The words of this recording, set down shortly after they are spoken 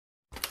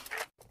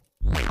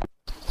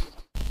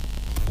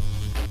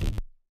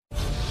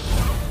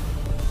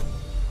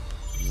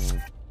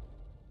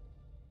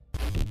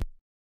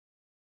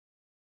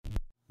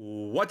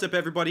What's up,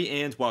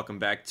 everybody, and welcome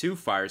back to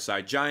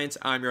Fireside Giants.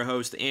 I'm your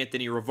host,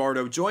 Anthony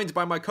Rivardo, joined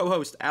by my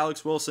co-host,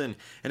 Alex Wilson.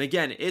 And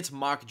again, it's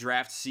mock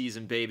draft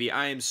season, baby.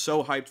 I am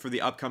so hyped for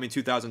the upcoming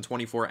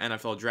 2024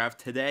 NFL Draft.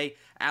 Today,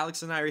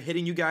 Alex and I are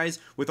hitting you guys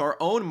with our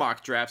own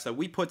mock drafts that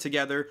we put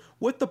together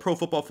with the Pro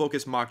Football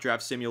Focus Mock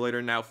Draft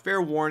Simulator. Now,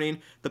 fair warning,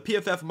 the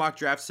PFF Mock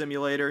Draft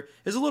Simulator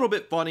is a little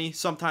bit funny.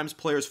 Sometimes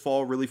players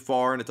fall really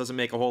far and it doesn't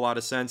make a whole lot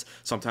of sense.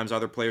 Sometimes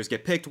other players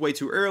get picked way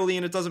too early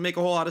and it doesn't make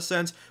a whole lot of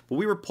sense. But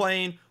we were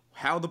playing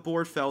how the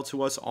board fell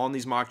to us on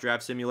these mock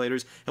draft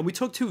simulators, and we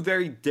took two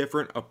very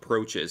different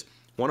approaches.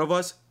 One of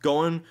us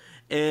going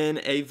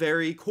in a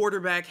very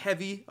quarterback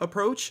heavy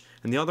approach,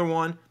 and the other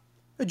one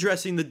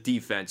addressing the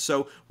defense.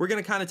 So we're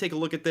going to kind of take a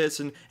look at this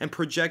and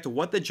project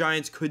what the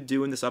Giants could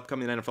do in this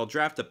upcoming NFL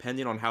draft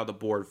depending on how the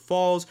board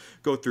falls,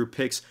 go through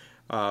picks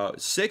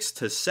 6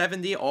 to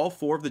 70, all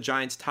four of the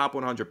Giants' top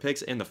 100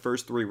 picks in the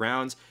first three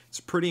rounds. It's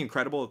pretty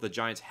incredible that the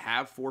Giants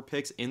have 4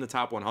 picks in the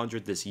top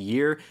 100 this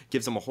year.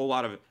 Gives them a whole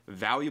lot of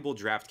valuable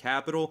draft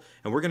capital.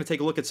 And we're going to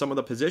take a look at some of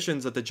the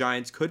positions that the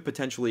Giants could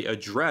potentially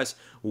address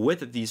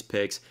with these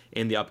picks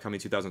in the upcoming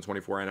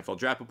 2024 NFL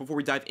Draft. But before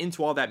we dive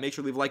into all that, make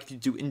sure to leave a like if you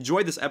do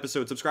enjoy this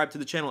episode. Subscribe to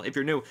the channel if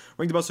you're new.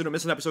 Ring the bell so you don't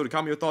miss an episode. And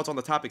comment your thoughts on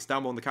the topics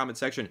down below in the comment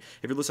section.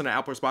 If you're listening to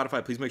Apple or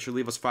Spotify, please make sure to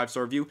leave us a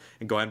 5-star review.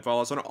 And go ahead and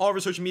follow us on all of our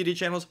social media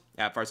channels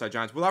at Fireside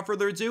Giants. Without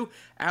further ado,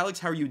 Alex,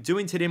 how are you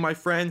doing today, my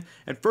friend?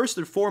 And first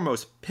and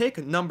foremost, pick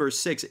number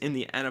 6 in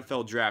the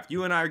NFL Draft.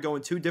 You and I are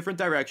going two different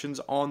directions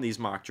on these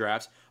mock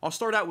drafts. I'll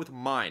start out with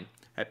mine.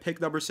 At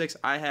pick number 6,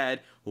 I had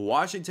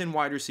Washington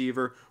wide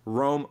receiver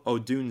Rome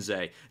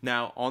Odunze.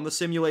 Now, on the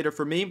simulator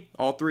for me,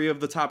 all three of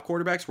the top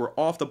quarterbacks were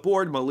off the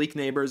board. Malik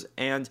Nabers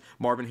and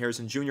Marvin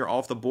Harrison Jr.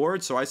 off the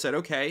board. So I said,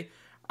 okay,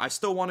 I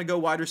still want to go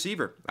wide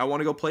receiver. I want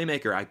to go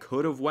playmaker. I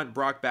could have went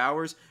Brock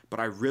Bowers, but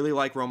I really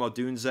like Rome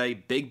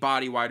Odunze. Big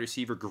body wide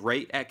receiver,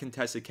 great at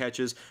contested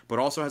catches, but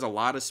also has a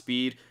lot of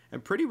speed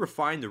and pretty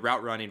refined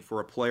route running for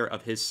a player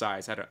of his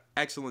size. Had an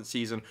excellent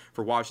season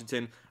for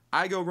Washington.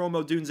 I go Rome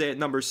Odunze at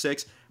number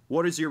 6.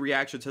 What is your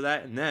reaction to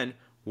that? And then,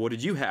 what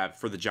did you have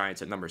for the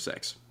Giants at number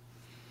 6?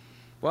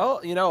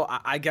 Well,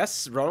 I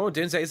guess Ronald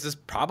Odunze is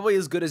probably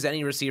as good as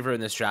any receiver in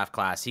this draft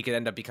class. He could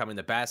end up becoming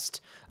the best.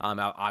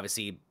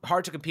 Obviously,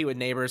 hard to compete with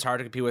Neighbors, hard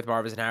to compete with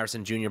Marvin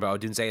Harrison Jr., but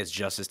Odunze is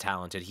just as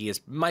talented. He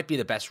might be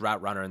the best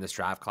route runner in this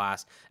draft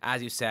class.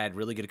 As you said,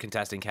 really good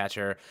contesting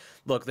catcher.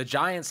 Look, the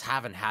Giants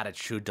haven't had a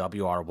true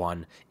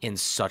WR1 in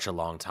such a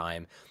long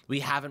time. We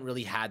haven't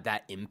really had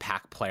that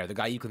impact player, the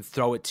guy you can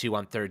throw it to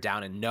on third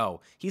down and know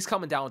he's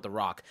coming down with the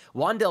rock.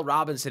 Wan'Dale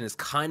Robinson is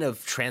kind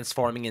of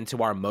transforming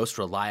into our most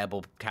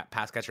reliable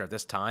pass catcher at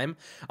this time.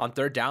 On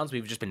third downs,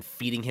 we've just been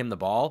feeding him the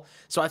ball.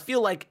 So I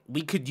feel like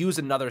we could use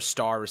another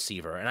star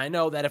receiver. And I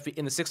know that if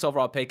in the 6th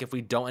overall pick, if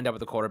we don't end up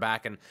with a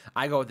quarterback, and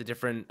I go with a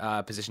different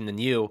position than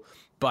you,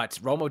 but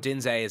Rome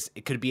Odunze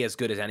it could be as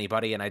good as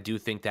anybody, and I do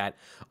think that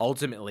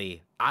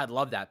ultimately I'd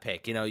love that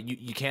pick.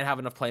 You can't have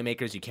enough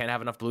playmakers, you can't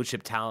have enough blue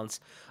chip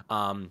talents.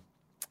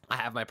 I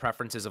have my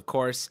preferences, of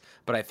course,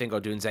 but I think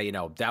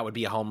Odunze, that would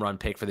be a home run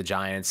pick for the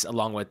Giants,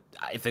 along with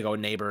if they go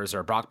Neighbors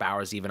or Brock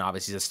Bowers, even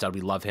obviously he's a stud.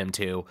 We love him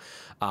too.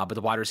 But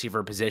the wide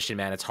receiver position,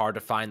 man, it's hard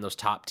to find those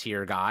top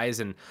tier guys,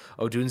 and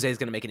Odunze is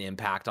going to make an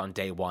impact on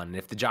day one. And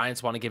if the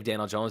Giants want to give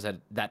Daniel Jones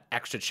that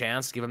extra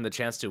chance, give him the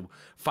chance to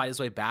fight his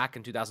way back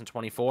in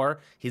 2024,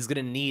 he's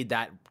going to need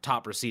that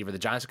top receiver. The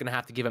Giants are going to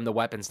have to give him the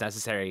weapons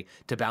necessary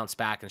to bounce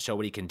back and show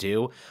what he can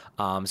do.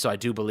 So I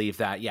do believe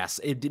that, yes,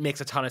 it makes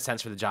a ton of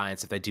sense for the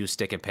Giants if they do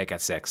stick and pick at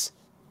 6.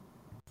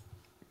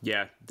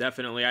 Yeah,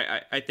 definitely.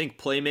 I think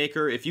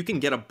playmaker, if you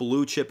can get a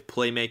blue chip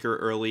playmaker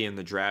early in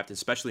the draft,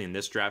 especially in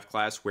this draft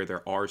class where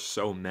there are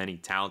so many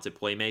talented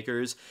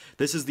playmakers,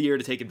 this is the year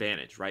to take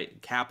advantage,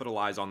 right?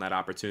 Capitalize on that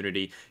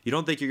opportunity. You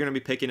don't think you're going to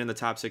be picking in the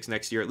top 6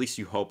 next year, at least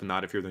you hope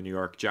not if you're the New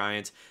York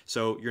Giants.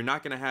 So you're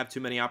not going to have too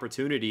many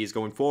opportunities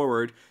going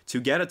forward to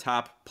get a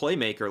top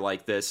playmaker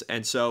like this.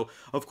 And so,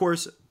 of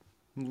course,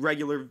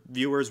 regular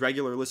viewers,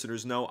 regular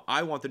listeners know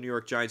I want the New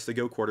York Giants to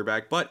go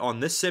quarterback, but on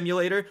this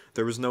simulator,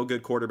 there was no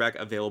good quarterback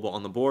available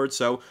on the board.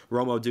 So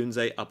Rome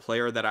Odunze, a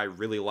player that I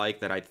really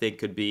like, that I think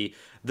could be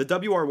the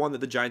WR1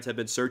 that the Giants have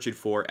been searching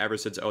for ever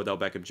since Odell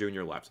Beckham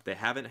Jr. left. They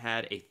haven't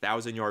had a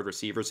 1,000-yard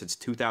receiver since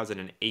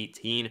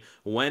 2018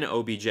 when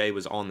OBJ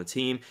was on the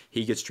team.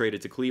 He gets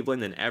traded to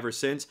Cleveland, and ever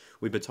since,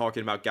 we've been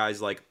talking about guys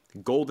like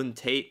Golden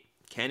Tate,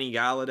 Kenny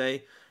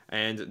Galladay,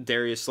 and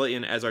Darius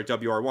Slayton as our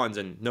WR1s.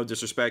 And no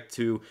disrespect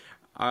to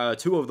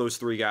two of those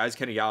three guys,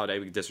 Kenny Galladay,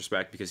 we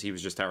disrespect because he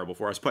was just terrible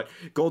for us, but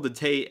Golden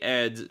Tate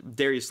and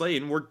Darius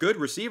Slayton were good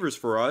receivers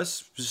for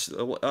us.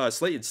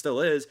 Slayton still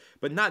is,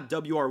 but not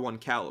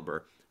WR1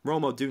 caliber.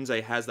 Rome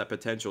Odunze has that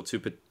potential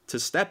to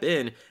step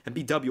in and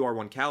be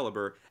WR1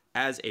 caliber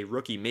as a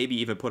rookie, maybe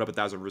even put up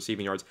 1,000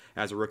 receiving yards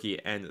as a rookie,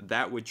 and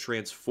that would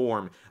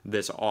transform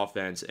this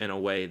offense in a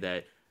way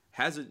that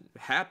hasn't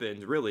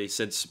happened really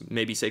since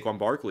maybe Saquon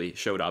Barkley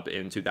showed up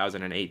in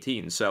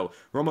 2018. So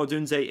Rome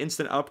Odunze,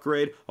 instant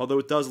upgrade, although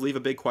it does leave a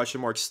big question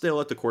mark still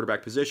at the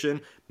quarterback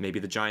position. Maybe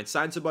the Giants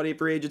sign somebody at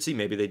free agency.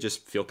 Maybe they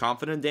just feel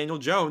confident in Daniel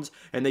Jones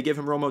and they give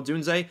him Rome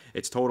Odunze.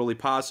 It's totally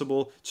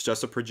possible. It's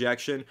just a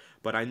projection.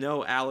 But I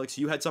know, Alex,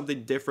 you had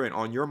something different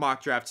on your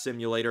mock draft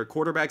simulator.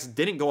 Quarterbacks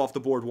didn't go off the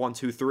board 1,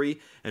 2, 3,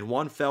 and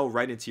one fell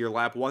right into your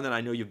lap. One that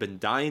I know you've been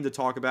dying to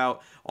talk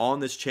about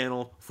on this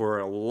channel for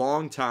a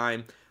long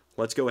time.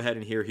 Let's go ahead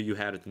and hear who you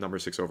had at the number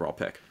 6 overall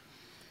pick.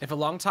 If a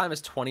long time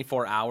is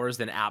 24 hours,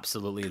 then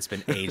absolutely it's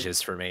been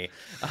ages for me.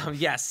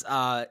 Yes,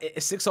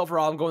 6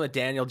 overall, I'm going with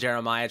Daniel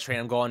Jeremiah train.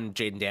 I'm going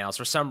Jaden Daniels.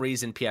 For some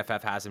reason,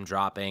 PFF has him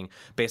dropping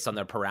based on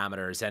their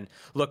parameters. And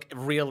look,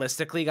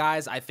 realistically,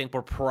 guys, I think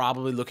we're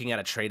probably looking at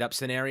a trade-up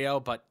scenario,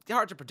 but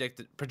hard to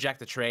project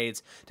the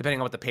trades,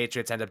 depending on what the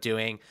Patriots end up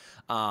doing.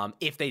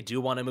 If they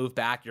do want to move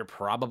back, you're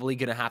probably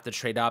going to have to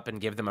trade up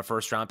and give them a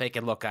first-round pick.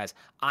 And look, guys,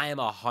 I am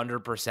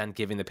 100%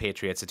 giving the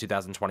Patriots a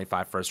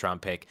 2025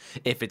 first-round pick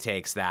if it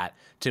takes that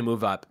to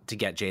move up to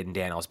get Jaden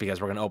Daniels, because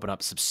we're going to open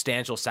up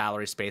substantial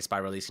salary space by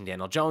releasing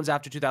Daniel Jones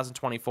after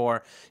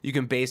 2024. You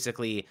can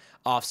basically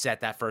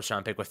offset that first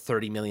round pick with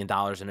 $30 million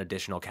in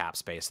additional cap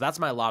space. So that's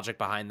my logic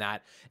behind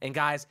that. And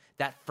guys,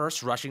 that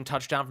first rushing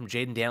touchdown from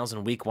Jaden Daniels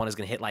in week 1 is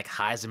going to hit like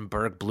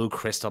Heisenberg blue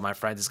crystal, my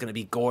friends. It's going to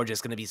be gorgeous.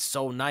 It's going to be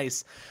so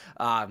nice.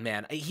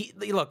 Man,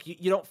 look,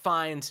 you don't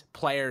find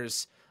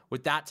players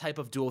with that type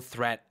of dual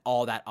threat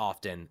all that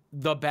often.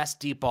 The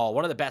best deep ball,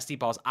 one of the best deep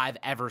balls I've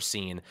ever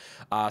seen.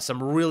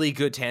 Some really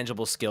good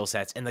tangible skill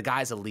sets, and the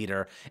guy's a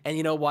leader. And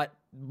you know what?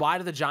 Why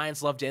do the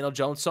Giants love Daniel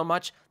Jones so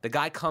much? The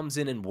guy comes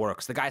in and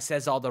works. The guy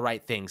says all the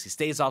right things. He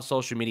stays off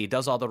social media. He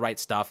does all the right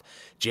stuff.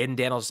 Jaden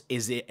Daniels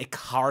is a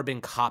carbon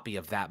copy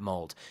of that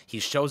mold. He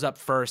shows up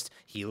first.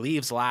 He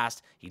leaves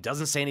last. He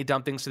doesn't say any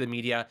dumb things to the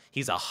media.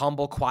 He's a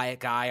humble, quiet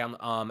guy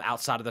on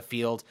outside of the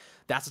field.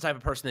 That's the type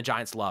of person the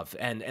Giants love.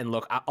 And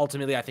look,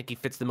 ultimately, I think he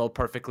fits the mold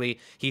perfectly.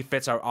 He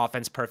fits our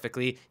offense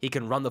perfectly. He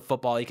can run the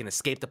football. He can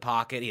escape the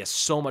pocket. He has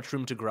so much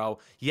room to grow.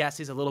 Yes,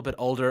 he's a little bit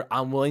older.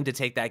 I'm willing to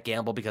take that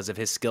gamble because of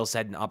his skill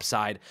set and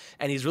upside.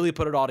 And he's really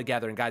put it all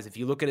together. And guys, if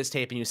you look at his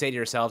tape and you say to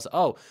yourselves,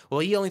 oh, well,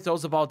 he only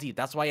throws the ball deep.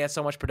 That's why he has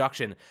so much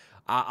production.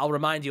 I'll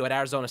remind you, at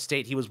Arizona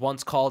State, he was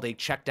once called a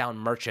check down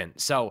merchant.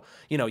 So,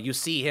 you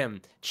see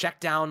him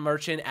check down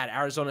merchant at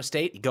Arizona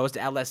State. He goes to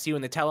LSU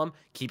and they tell him,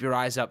 keep your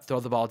eyes up,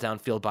 throw the ball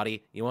downfield,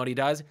 buddy. You know what he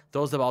does?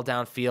 Throws the ball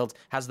downfield,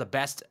 has the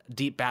best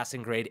deep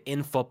passing grade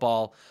in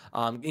football,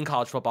 in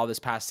college football this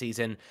past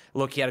season.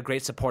 Look, he had a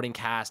great supporting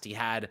cast. He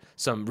had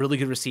some really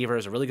good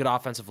receivers, a really good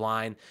offensive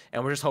line,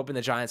 and we're just hoping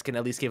the Giants can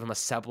at least give him a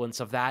semblance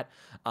of that.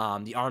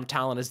 The arm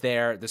talent is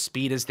there, the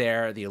speed is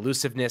there, the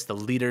elusiveness, the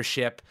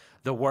leadership,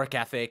 the work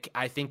ethic.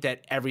 I think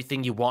that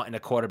everything you want in a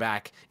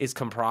quarterback is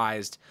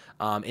comprised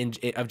of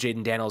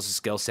Jaden Daniels'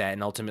 skill set,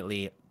 and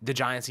ultimately the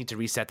Giants need to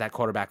reset that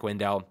quarterback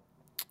window.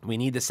 We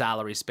need the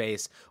salary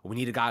space. We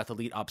need a guy with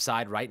elite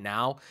upside right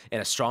now in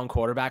a strong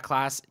quarterback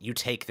class. You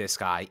take this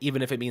guy,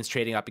 even if it means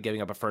trading up and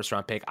giving up a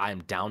first-round pick. I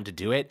am down to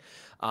do it.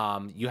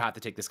 You have to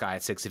take this guy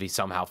at 6 if he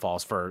somehow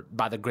falls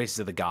by the graces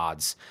of the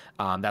gods.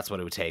 That's what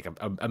it would take,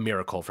 a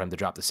miracle for him to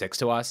drop the 6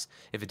 to us.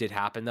 If it did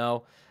happen,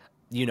 though,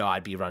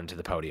 I'd be running to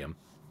the podium.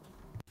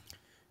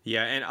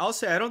 Yeah, and I'll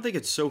say I don't think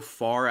it's so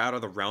far out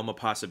of the realm of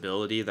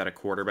possibility that a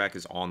quarterback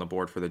is on the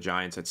board for the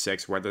Giants at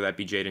 6, whether that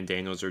be Jaden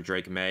Daniels or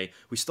Drake May.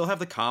 We still have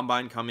the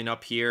Combine coming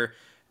up here.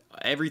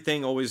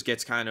 Everything always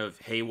gets kind of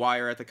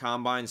haywire at the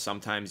Combine.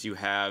 Sometimes you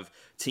have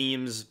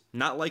teams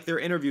not like their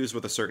interviews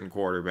with a certain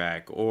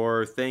quarterback,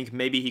 or think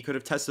maybe he could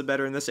have tested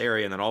better in this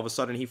area, and then all of a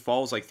sudden he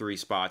falls like 3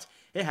 spots.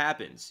 It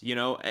happens,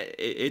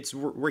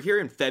 we're here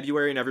in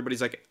February and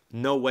everybody's like,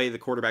 no way the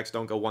quarterbacks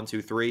don't go 1,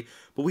 2, 3.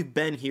 But we've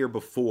been here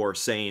before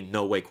saying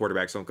no way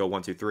quarterbacks don't go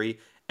 1, 2, 3,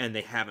 and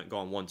they haven't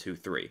gone 1, 2,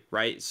 3,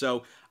 right?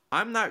 So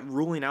I'm not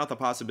ruling out the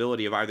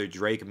possibility of either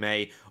Drake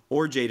May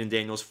or Jaden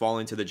Daniels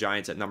falling to the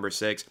Giants at number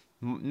 6.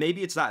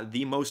 Maybe it's not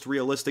the most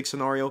realistic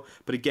scenario,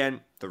 but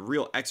again, the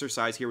real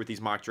exercise here with these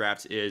mock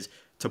drafts is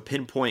to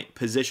pinpoint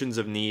positions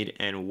of need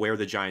and where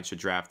the Giants should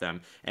draft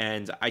them.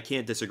 And I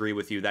can't disagree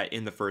with you that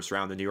in the first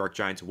round, the New York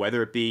Giants,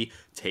 whether it be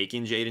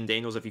taking Jaden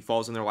Daniels if he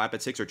falls in their lap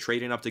at 6 or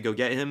trading up to go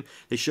get him,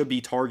 they should be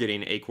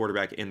targeting a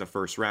quarterback in the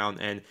first round.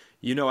 And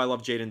I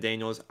love Jaden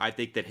Daniels. I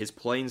think that his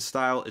playing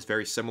style is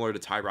very similar to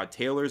Tyrod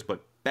Taylor's,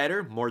 but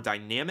better, more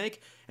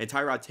dynamic. And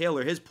Tyrod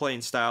Taylor, his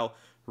playing style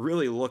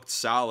really looked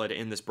solid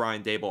in this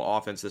Brian Daboll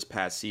offense this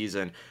past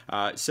season.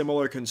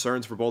 Similar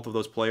concerns for both of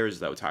those players,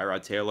 though.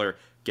 Tyrod Taylor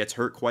gets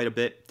hurt quite a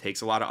bit, takes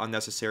a lot of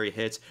unnecessary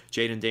hits.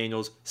 Jaden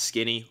Daniels,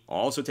 skinny,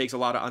 also takes a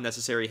lot of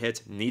unnecessary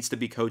hits, needs to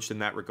be coached in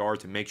that regard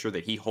to make sure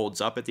that he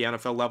holds up at the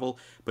NFL level.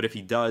 But if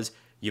he does,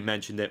 you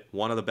mentioned it,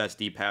 one of the best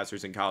deep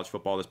passers in college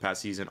football this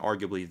past season,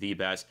 arguably the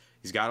best.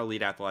 He's got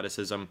elite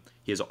athleticism.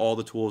 He has all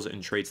the tools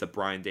and traits that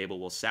Brian Daboll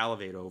will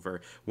salivate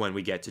over when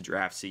we get to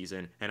draft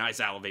season. And I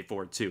salivate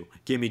for it too.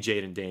 Give me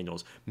Jaden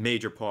Daniels.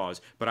 Major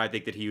pause. But I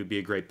think that he would be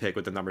a great pick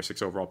with the number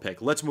 6 overall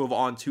pick. Let's move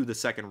on to the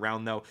second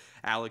round, though.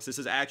 Alex, this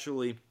is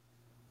actually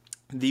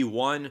the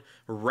one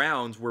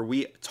round where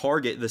we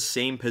target the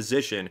same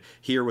position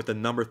here with the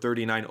number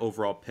 39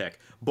 overall pick.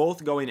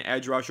 Both going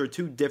edge rusher,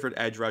 two different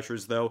edge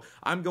rushers though.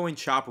 I'm going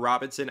Chop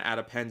Robinson out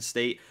of Penn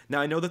State.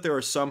 Now I know that there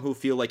are some who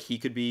feel like he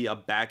could be a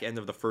back end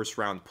of the first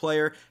round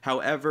player.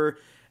 However,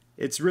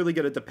 it's really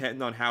going to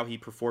depend on how he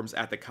performs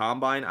at the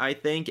combine, I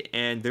think,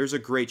 and there's a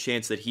great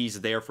chance that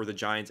he's there for the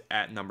Giants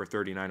at number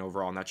 39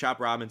 overall. Now,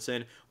 Chop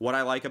Robinson, what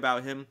I like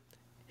about him,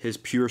 his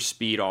pure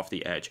speed off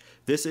the edge.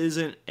 This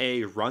isn't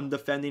a run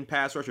defending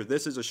pass rusher.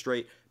 This is a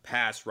straight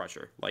pass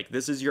rusher. Like,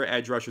 this is your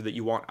edge rusher that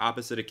you want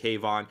opposite of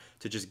Kayvon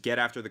to just get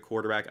after the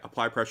quarterback,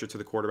 apply pressure to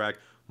the quarterback,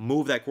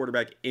 move that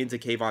quarterback into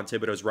Kayvon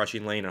Thibodeau's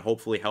rushing lane, and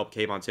hopefully help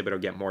Kayvon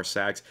Thibodeau get more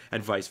sacks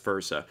and vice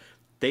versa.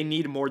 They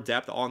need more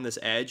depth on this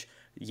edge.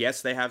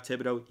 Yes, they have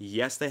Thibodeau.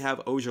 Yes, they have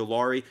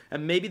Ojulari.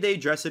 And maybe they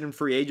address it in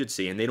free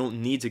agency and they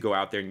don't need to go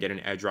out there and get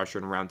an edge rusher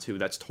in round 2.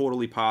 That's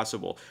totally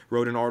possible.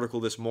 Wrote an article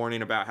this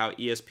morning about how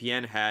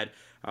ESPN had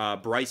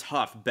Bryce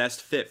Huff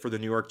best fit for the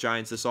New York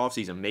Giants this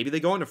offseason. Maybe they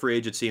go into free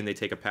agency and they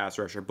take a pass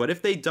rusher. But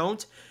if they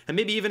don't, and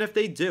maybe even if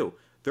they do,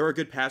 there are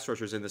good pass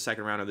rushers in the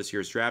second round of this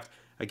year's draft.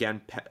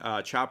 Again,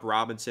 Chop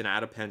Robinson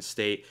out of Penn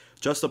State,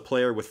 just a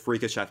player with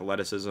freakish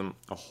athleticism,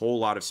 a whole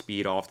lot of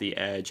speed off the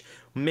edge.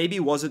 Maybe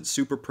wasn't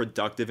super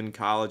productive in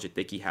college. I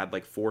think he had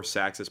like 4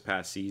 sacks this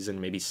past season,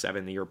 maybe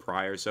 7 the year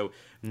prior. So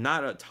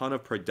not a ton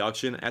of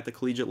production at the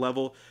collegiate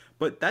level.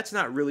 But that's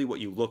not really what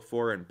you look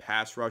for in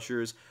pass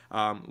rushers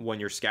when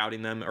you're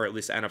scouting them, or at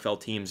least NFL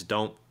teams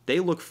don't. They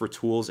look for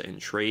tools and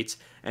traits,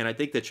 and I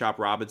think that Chop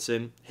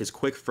Robinson, his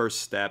quick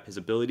first step, his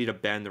ability to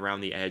bend around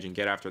the edge and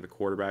get after the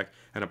quarterback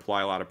and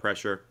apply a lot of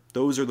pressure,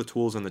 those are the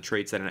tools and the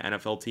traits that an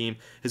NFL team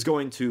is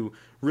going to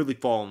really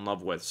fall in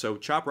love with. So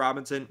Chop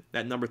Robinson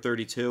at number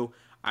 32,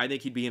 I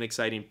think he'd be an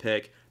exciting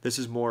pick. This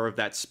is more of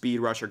that speed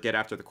rusher, get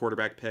after the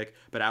quarterback pick.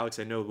 But Alex,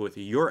 I know with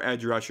your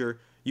edge rusher,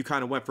 you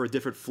kind of went for a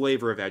different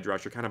flavor of edge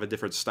rusher, kind of a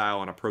different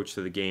style and approach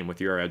to the game with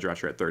your edge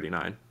rusher at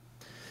 39.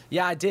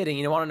 Yeah, I did. And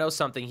you want to know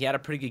something? He had a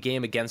pretty good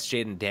game against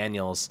Jaden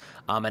Daniels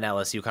and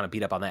LSU, kind of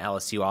beat up on the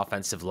LSU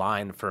offensive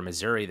line for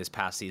Missouri this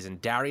past season.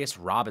 Darius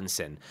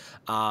Robinson.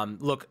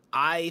 Look,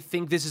 I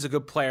think this is a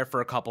good player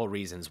for a couple of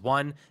reasons.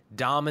 One,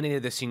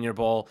 dominated the Senior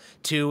Bowl.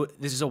 2,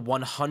 this is a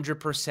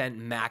 100%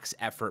 max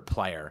effort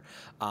player.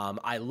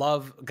 I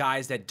love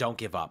guys that don't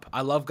give up.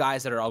 I love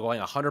guys that are all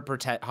going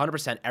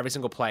 100% every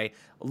single play.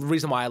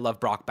 Reason why I love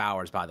Brock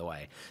Bowers, by the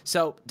way.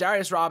 So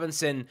Darius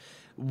Robinson,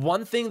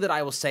 one thing that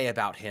I will say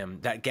about him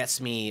that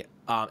gets me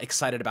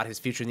excited about his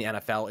future in the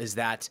NFL is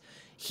that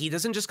he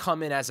doesn't just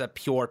come in as a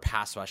pure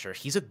pass rusher.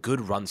 He's a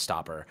good run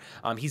stopper.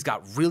 He's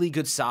got really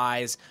good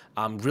size,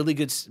 really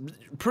good,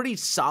 pretty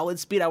solid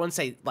speed. I wouldn't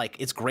say like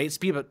it's great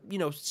speed, but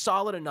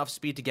solid enough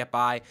speed to get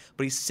by.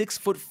 But he's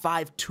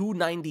 6'5",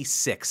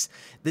 296.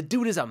 The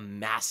dude is a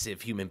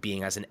massive human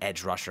being as an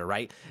edge rusher,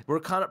 right? We're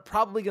kind of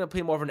probably going to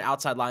play more of an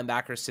outside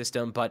linebacker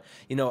system, but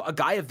a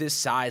guy of this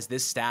size,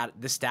 this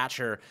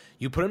stature,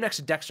 you put him next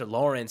to Dexter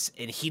Lawrence,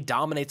 and he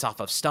dominates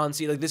off of stunts.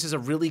 This is a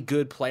really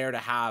good player to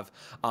have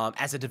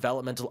as a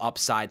developmental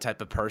upside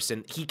type of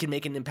person. He can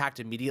make an impact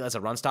immediately as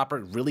a run stopper.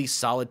 Really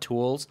solid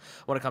tools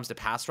when it comes to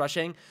pass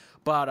rushing,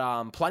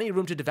 but plenty of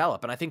room to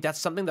develop. And I think that's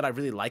something that I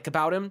really like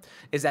about him,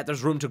 is that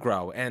there's room to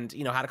grow. And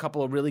had a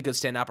couple of really good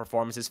standout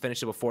performances.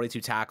 Finished it with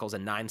 42 tackles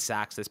and 9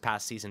 sacks this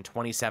past season,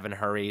 27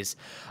 hurries.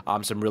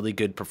 Some really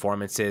good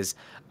performances.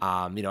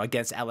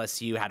 Against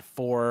LSU, had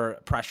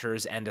 4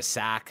 pressures and a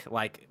sack.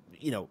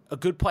 A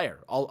good player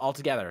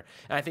altogether.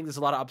 And I think there's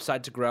a lot of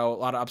upside to grow, a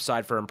lot of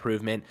upside for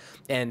improvement.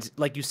 And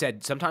like you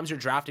said, sometimes you're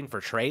drafting for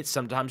traits.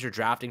 Sometimes you're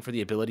drafting for the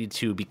ability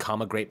to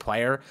become a great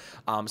player.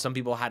 Some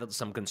people had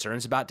some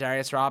concerns about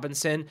Darius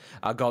Robinson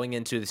going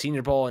into the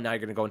Senior Bowl, and now you're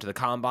going to go into the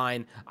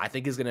Combine. I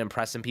think he's going to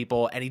impress some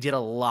people, and he did a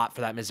lot for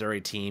that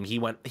Missouri team.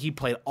 He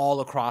played all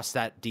across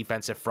that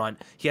defensive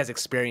front. He has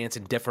experience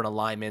in different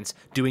alignments,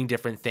 doing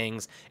different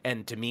things.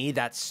 And to me,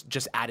 that's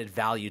just added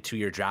value to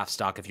your draft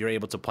stock. If you're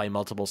able to play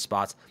multiple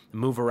spots,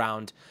 move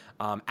around,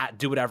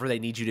 do whatever they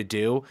need you to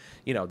do,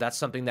 that's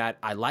something that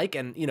I like.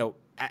 And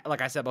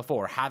like I said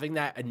before, having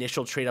that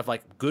initial trait of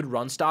like good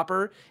run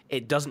stopper,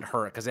 it doesn't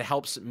hurt because it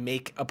helps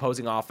make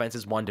opposing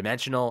offenses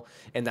one-dimensional,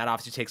 and that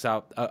obviously takes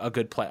out a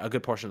good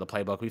portion of the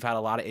playbook. We've had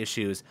a lot of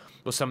issues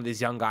with some of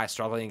these young guys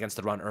struggling against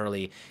the run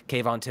early.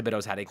 Kayvon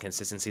Thibodeau's had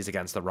inconsistencies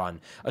against the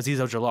run. Azeez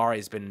Ojulari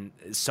has been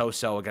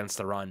so-so against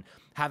the run.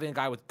 Having a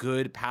guy with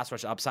good pass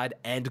rush upside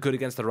and good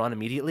against the run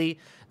immediately,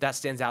 that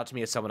stands out to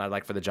me as someone I'd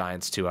like for the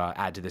Giants to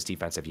add to this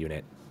defensive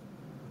unit.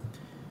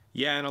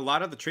 Yeah, and a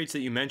lot of the traits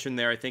that you mentioned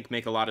there, I think,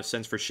 make a lot of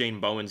sense for Shane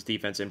Bowen's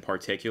defense in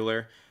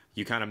particular.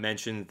 You kind of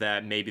mentioned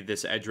that maybe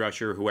this edge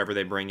rusher, whoever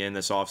they bring in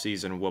this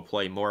offseason, will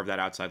play more of that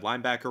outside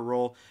linebacker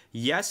role.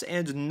 Yes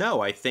and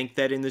no. I think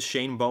that in the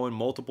Shane Bowen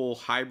multiple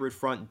hybrid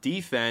front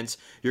defense,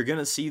 you're going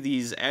to see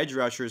these edge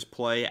rushers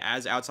play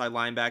as outside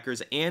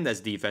linebackers and as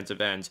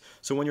defensive ends.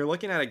 So when you're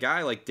looking at a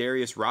guy like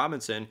Darius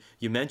Robinson,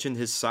 you mentioned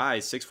his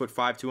size,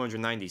 6'5",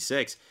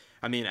 296.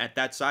 I mean, at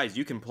that size,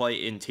 you can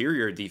play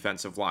interior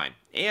defensive line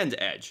and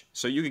edge.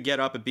 So you could get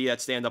up and be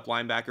that stand-up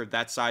linebacker.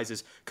 That size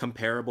is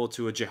comparable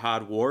to a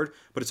Jihad Ward,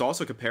 but it's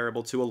also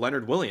comparable to a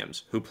Leonard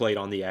Williams, who played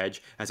on the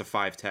edge as a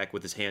 5-tech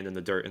with his hand in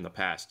the dirt in the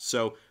past.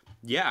 So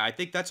yeah, I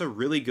think that's a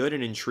really good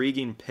and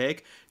intriguing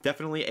pick.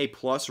 Definitely a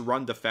plus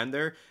run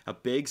defender, a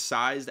big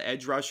sized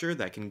edge rusher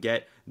that can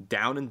get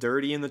down and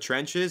dirty in the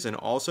trenches and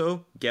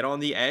also get on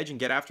the edge and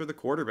get after the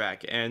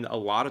quarterback. And a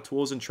lot of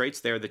tools and traits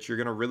there that you're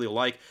going to really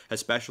like,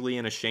 especially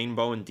in a Shane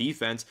Bowen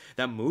defense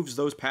that moves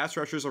those pass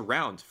rushers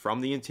around from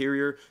the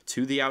interior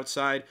to the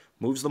outside,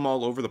 moves them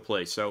all over the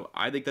place. So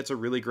I think that's a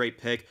really great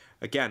pick.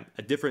 Again,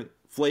 a different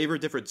flavor,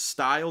 different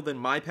style than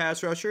my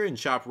pass rusher and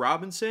Chop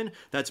Robinson.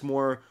 That's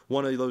more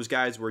one of those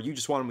guys where you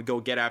just want him to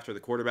go get after the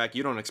quarterback.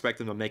 You don't expect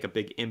him to make a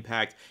big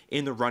impact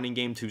in the running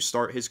game to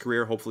start his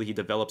career. Hopefully he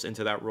develops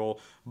into that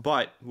role.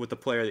 But with the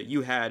player that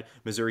you had,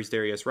 Missouri's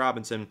Darius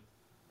Robinson,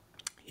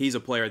 he's a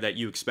player that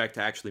you expect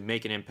to actually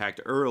make an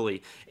impact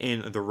early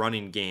in the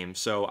running game.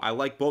 So I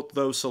like both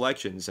those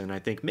selections, and I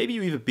think maybe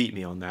you even beat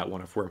me on that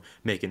one if we're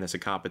making this a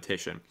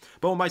competition.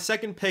 But with my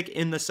second pick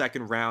in the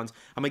second round,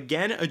 I'm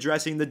again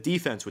addressing the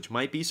defense, which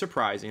might be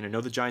surprising. I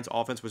know the Giants'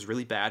 offense was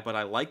really bad, but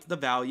I liked the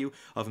value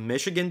of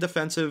Michigan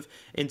defensive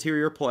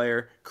interior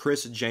player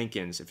Chris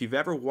Jenkins. If you've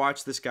ever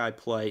watched this guy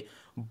play,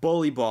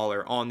 bully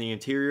baller on the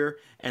interior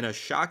and a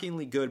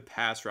shockingly good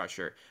pass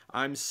rusher.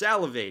 I'm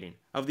salivating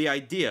of the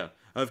idea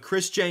of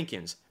Chris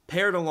Jenkins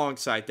paired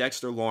alongside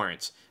Dexter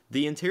Lawrence.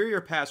 The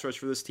interior pass rush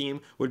for this team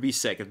would be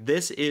sick.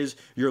 This is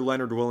your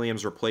Leonard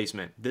Williams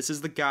replacement. This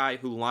is the guy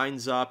who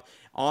lines up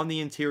on the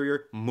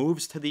interior,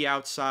 moves to the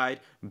outside,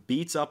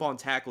 beats up on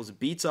tackles,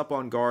 beats up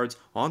on guards,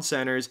 on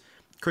centers.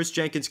 Chris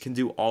Jenkins can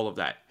do all of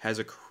that. Has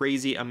a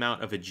crazy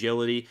amount of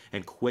agility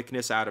and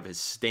quickness out of his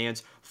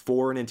stance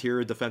for an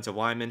interior defensive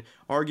lineman.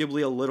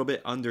 Arguably a little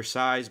bit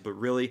undersized, but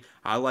really,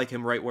 I like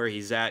him right where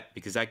he's at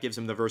because that gives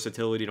him the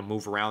versatility to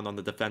move around on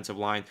the defensive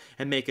line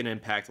and make an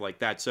impact like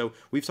that. So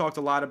we've talked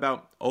a lot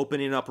about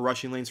opening up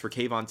rushing lanes for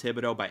Kayvon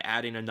Thibodeau by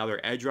adding another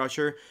edge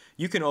rusher.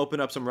 You can open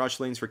up some rush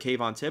lanes for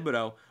Kayvon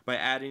Thibodeau by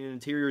adding an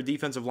interior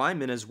defensive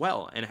lineman as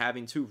well and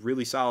having two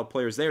really solid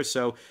players there.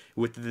 So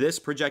with this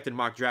projected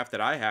mock draft that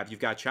I have, you've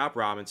got Chop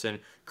Robinson,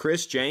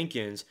 Chris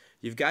Jenkins,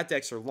 you've got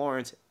Dexter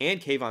Lawrence,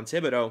 and Kayvon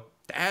Thibodeau.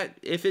 That,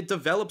 if it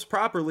develops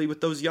properly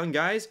with those young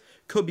guys,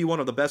 could be one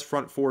of the best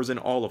front fours in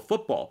all of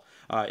football.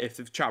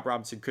 If Chop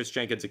Robinson, Chris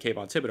Jenkins, and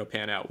Kayvon Thibodeau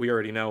pan out, we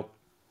already know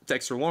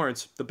Dexter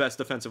Lawrence, the best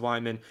defensive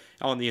lineman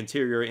on the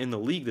interior in the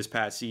league this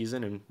past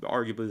season and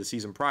arguably the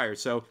season prior.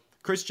 So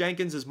Chris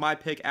Jenkins is my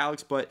pick,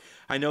 Alex, but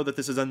I know that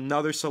this is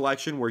another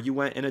selection where you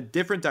went in a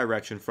different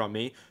direction from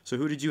me. So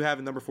who did you have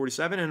at number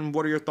 47, and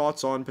what are your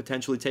thoughts on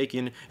potentially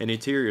taking an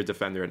interior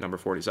defender at number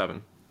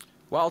 47?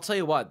 Well, I'll tell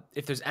you what,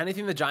 if there's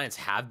anything the Giants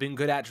have been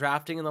good at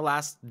drafting in the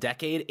last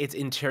decade, it's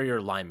interior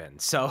linemen.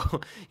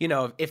 So,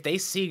 if they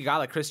see a guy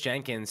like Chris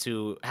Jenkins,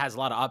 who has a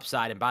lot of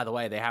upside, and by the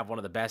way, they have one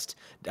of the best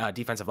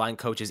defensive line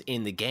coaches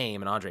in the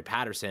game, and Andre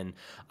Patterson,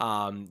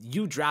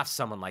 you draft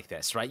someone like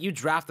this, right? You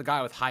draft the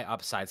guy with high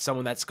upside,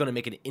 someone that's going to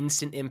make an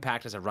instant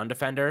impact as a run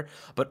defender,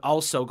 but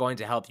also going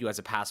to help you as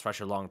a pass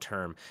rusher long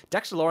term.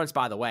 Dexter Lawrence,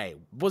 by the way,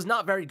 was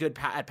not very good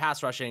at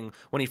pass rushing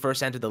when he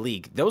first entered the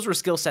league. Those were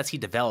skill sets he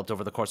developed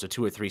over the course of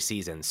 2 or 3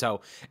 seasons. So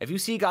if you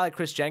see a guy like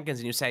Chris Jenkins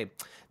and you say,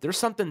 there's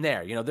something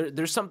there,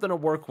 there's something to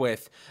work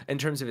with in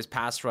terms of his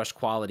pass rush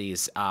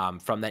qualities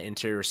from that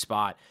interior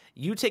spot,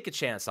 you take a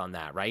chance on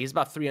that, right? He's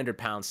about 300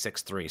 pounds,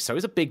 6'3", so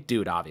he's a big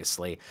dude,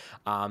 obviously.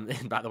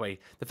 And by the way,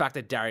 the fact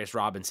that Darius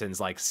Robinson's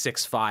like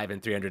 6'5" and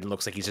 300 and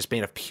looks like he's just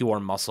made of pure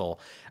muscle,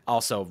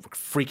 also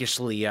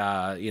freakishly,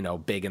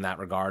 big in that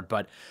regard.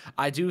 But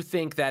I do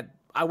think that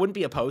I wouldn't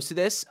be opposed to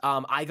this.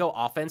 I go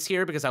offense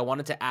here because I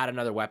wanted to add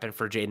another weapon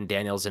for Jaden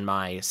Daniels in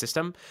my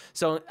system.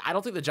 So I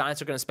don't think the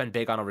Giants are going to spend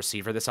big on a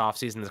receiver this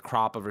offseason. The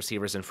crop of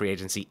receivers in free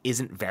agency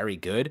isn't very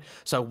good.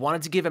 So I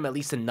wanted to give him at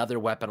least another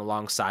weapon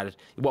alongside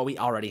what we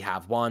already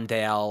have.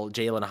 Wandale,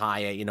 Jalen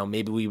Hyatt,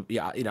 maybe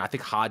I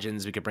think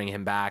Hodgins, we could bring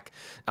him back.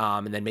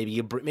 And then maybe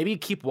you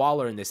keep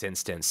Waller in this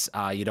instance.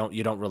 You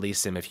don't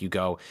release him if you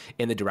go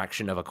in the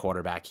direction of a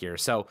quarterback here.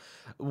 So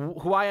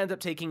who I end up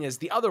taking is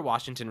the other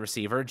Washington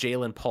receiver,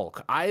 Jalen Polk.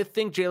 I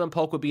think Jalen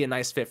Polk would be a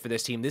nice fit for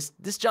this team.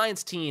 This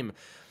Giants team,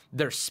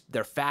 they're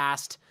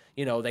fast.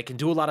 They can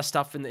do a lot of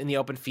stuff in the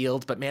open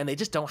field, but man, they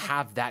just don't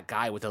have that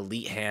guy with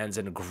elite hands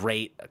and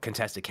great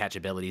contested catch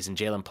abilities, and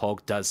Jalen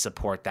Polk does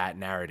support that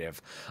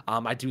narrative.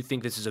 I do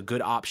think this is a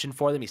good option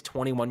for them. He's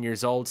 21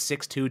 years old,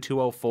 6'2",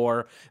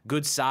 204,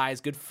 good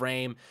size, good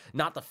frame,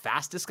 not the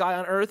fastest guy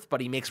on earth, but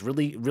he makes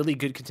really, really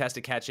good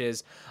contested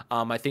catches.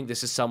 I think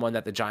this is someone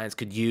that the Giants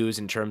could use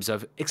in terms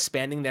of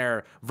expanding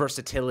their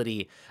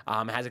versatility.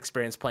 Has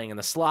experience playing in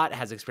the slot,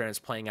 has experience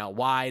playing out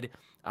wide.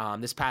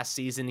 This past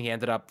season, he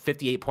ended up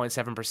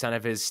 58.7%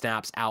 of his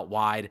snaps out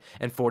wide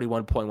and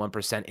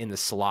 41.1% in the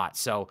slot.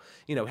 So,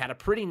 had a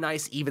pretty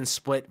nice even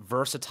split,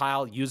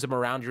 versatile, use him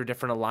around your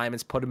different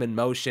alignments, put him in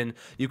motion.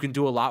 You can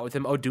do a lot with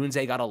him.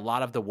 Odunze got a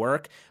lot of the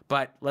work,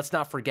 but let's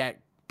not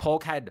forget,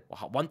 Polk had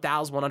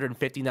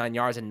 1,159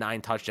 yards and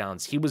 9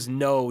 touchdowns. He was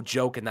no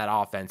joke in that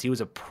offense. He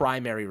was a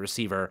primary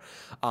receiver,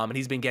 and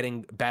he's been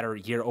getting better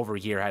year over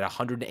year. Had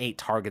 108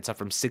 targets, up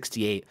from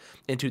 68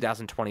 in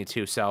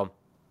 2022. So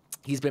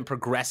he's been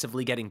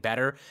progressively getting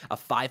better. A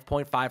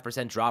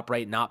 5.5% drop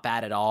rate, not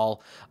bad at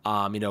all.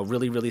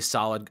 Really, really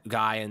solid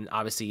guy. And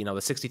obviously, the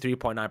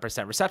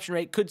 63.9% reception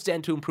rate could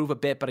stand to improve a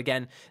bit. But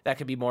again, that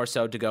could be more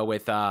so to go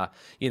with, the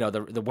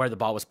where the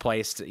ball was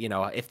placed.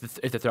 If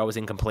the throw was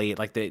incomplete,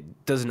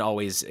 doesn't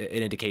always an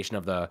indication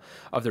of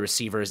the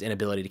receiver's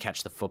inability to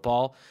catch the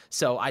football.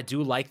 So I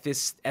do like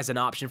this as an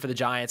option for the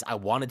Giants. I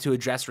wanted to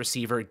address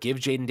receiver, give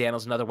Jaden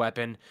Daniels another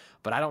weapon,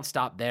 but I don't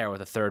stop there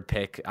with a third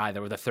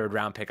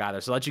round pick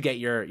either. So let you get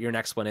your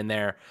next one in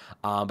there.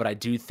 But I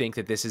do think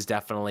that this is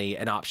definitely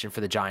an option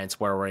for the Giants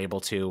where we're able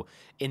to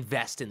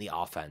invest in the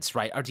offense,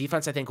 right? Our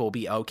defense, I think, will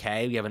be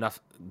okay. We have enough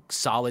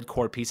solid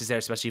core pieces there,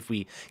 especially if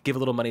we give a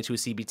little money to a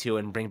CB2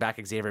 and bring back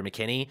Xavier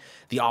McKinney.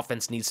 The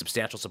offense needs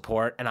substantial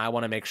support, and I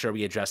want to make sure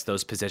we address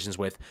those positions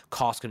with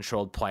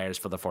cost-controlled players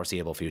for the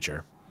foreseeable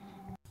future.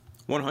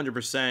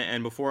 100%.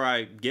 And before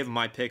I give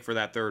my pick for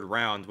that third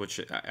round, which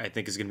I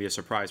think is going to be a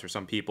surprise for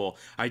some people,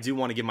 I do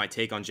want to give my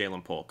take on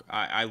Jalen Polk.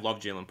 I love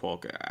Jalen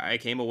Polk. I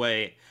came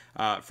away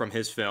from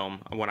his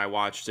film when I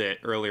watched it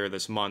earlier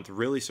this month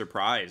really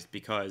surprised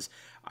because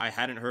I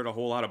hadn't heard a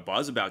whole lot of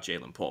buzz about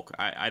Jalen Polk.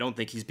 I don't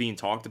think he's being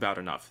talked about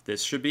enough.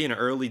 This should be an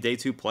early day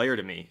 2 player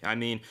to me. I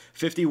mean,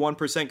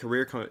 51%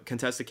 career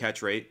contested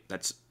catch rate.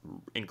 That's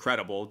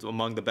incredible,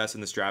 among the best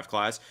in this draft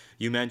class.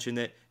 You mentioned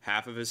it.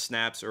 Half of his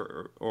snaps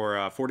or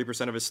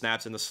 40% of his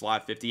snaps in the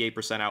slot,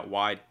 58% out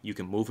wide. You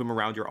can move him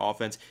around your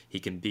offense. He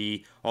can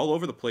be all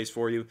over the place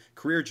for you.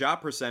 Career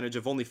job percentage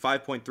of only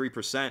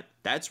 5.3%.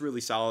 That's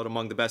really solid,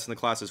 among the best in the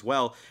class as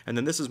well. And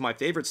then this is my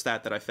favorite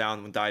stat that I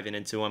found when diving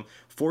into him.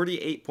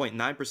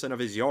 48.9% of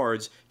his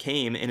yards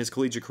came in his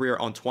collegiate career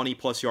on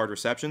 20-plus yard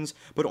receptions,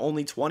 but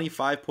only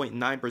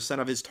 25.9%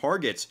 of his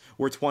targets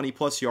were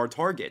 20-plus yard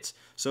targets.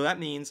 So that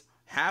means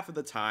half of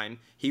the time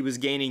he was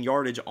gaining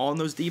yardage on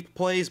those deep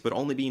plays, but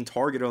only being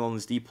targeted on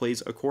those deep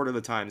plays a quarter of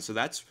the time. So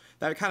that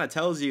kind of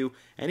tells you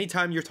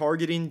anytime you're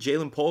targeting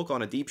Jalen Polk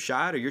on a deep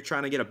shot or you're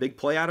trying to get a big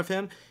play out of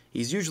him,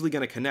 he's usually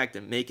going to connect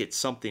and make it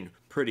something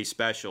pretty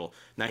special.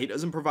 Now, he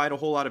doesn't provide a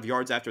whole lot of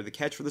yards after the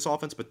catch for this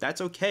offense, but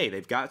that's okay.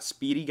 They've got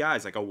speedy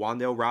guys like a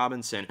Wan'Dale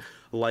Robinson,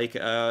 like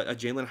a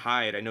Jalen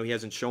Hyatt. I know he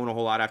hasn't shown a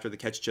whole lot after the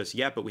catch just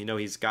yet, but we know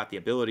he's got the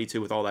ability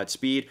to with all that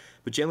speed.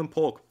 But Jalen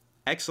Polk,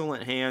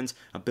 excellent hands,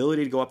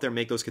 ability to go up there and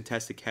make those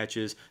contested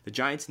catches. The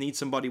Giants need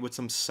somebody with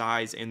some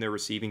size in their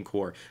receiving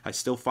core. I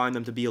still find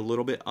them to be a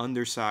little bit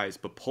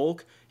undersized, but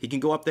Polk, he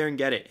can go up there and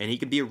get it, and he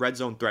can be a red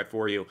zone threat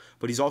for you,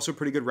 but he's also a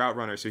pretty good route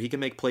runner, so he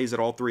can make plays at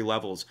all 3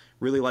 levels.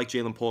 Really like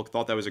Jalen Polk.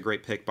 Thought that was a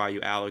great pick by you,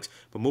 Alex.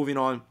 But moving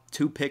on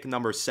to pick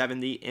number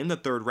 70 in the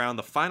third round,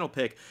 the final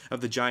pick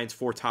of the Giants'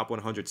 4 top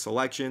 100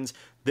 selections.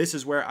 This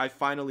is where I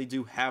finally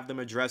do have them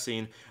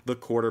addressing the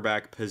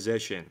quarterback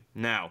position.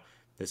 Now,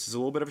 this is a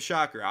little bit of a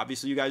shocker.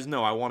 Obviously, you guys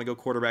know I want to go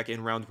quarterback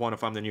in round 1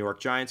 if I'm the New York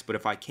Giants, but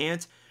if I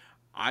can't,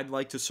 I'd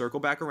like to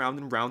circle back around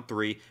in round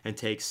 3 and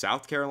take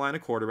South Carolina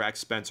quarterback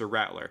Spencer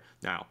Rattler.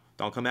 Now,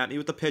 don't come at me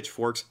with the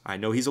pitchforks. I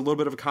know he's a little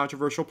bit of a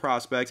controversial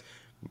prospect.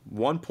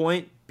 One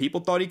point,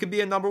 people thought he could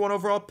be a number 1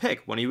 overall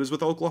pick when he was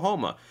with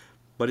Oklahoma,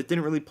 but it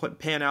didn't really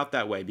pan out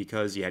that way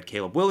because you had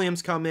Caleb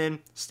Williams come in,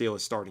 steal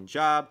his starting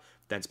job,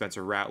 then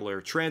Spencer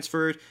Rattler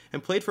transferred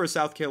and played for a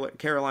South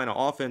Carolina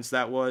offense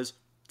that was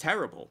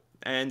terrible,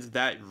 and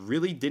that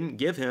really didn't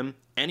give him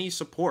any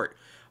support.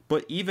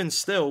 But even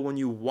still, when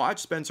you watch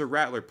Spencer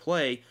Rattler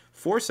play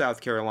for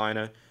South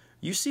Carolina,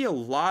 you see a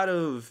lot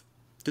of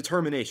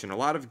determination, a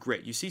lot of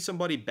grit. You see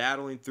somebody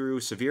battling through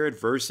severe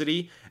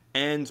adversity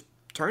and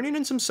turning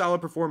in some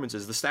solid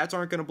performances. The stats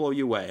aren't going to blow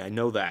you away. I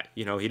know that.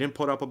 He didn't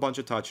put up a bunch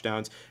of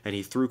touchdowns, and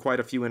he threw quite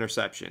a few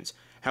interceptions.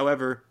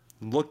 However,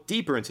 look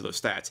deeper into those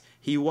stats.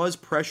 He was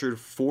pressured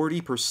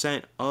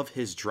 40% of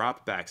his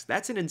dropbacks.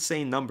 That's an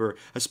insane number,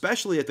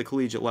 especially at the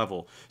collegiate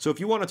level. So if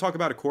you want to talk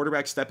about a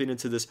quarterback stepping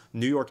into this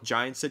New York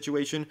Giants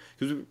situation,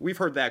 because we've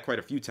heard that quite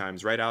a few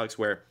times, right, Alex,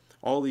 where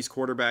all these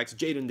quarterbacks,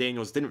 Jaden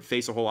Daniels didn't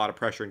face a whole lot of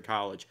pressure in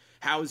college.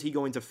 How is he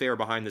going to fare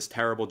behind this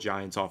terrible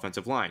Giants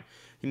offensive line?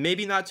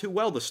 Maybe not too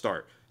well to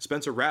start.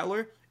 Spencer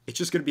Rattler, it's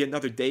just going to be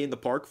another day in the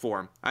park for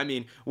him. I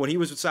mean, when he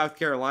was with South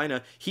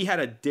Carolina, he had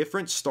a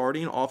different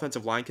starting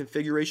offensive line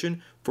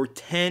configuration for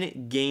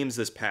 10 games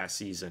this past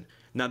season.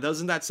 Now,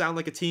 doesn't that sound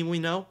like a team we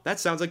know? That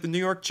sounds like the New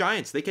York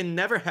Giants. They can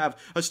never have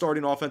a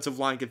starting offensive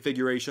line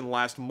configuration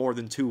last more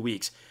than 2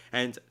 weeks.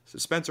 And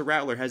Spencer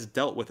Rattler has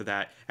dealt with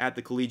that at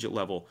the collegiate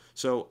level.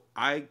 So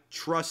I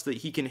trust that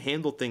he can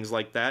handle things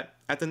like that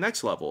at the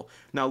next level.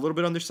 Now, a little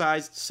bit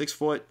undersized,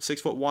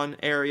 6'1"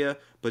 area,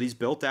 but he's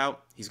built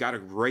out. He's got a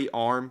great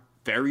arm.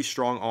 Very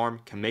strong arm,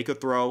 can make a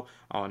throw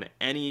on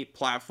any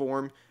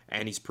platform,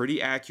 and he's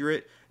pretty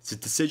accurate. His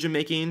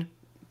decision-making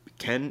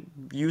can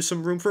use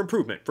some room for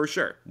improvement, for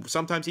sure.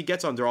 Sometimes he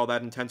gets under all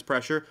that intense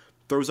pressure,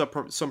 throws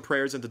up some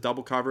prayers into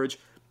double coverage,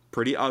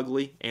 pretty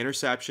ugly,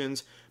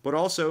 interceptions, but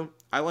also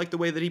I like the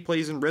way that he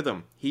plays in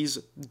rhythm. He's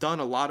done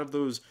a lot of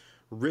those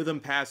rhythm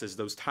passes,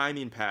 those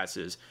timing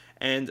passes.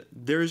 And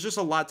there's just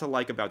a lot to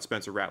like about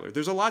Spencer Rattler.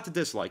 There's a lot to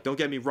dislike, don't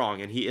get me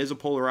wrong, and he is a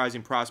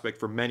polarizing prospect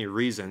for many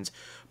reasons.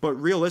 But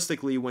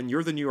realistically, when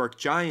you're the New York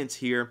Giants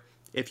here,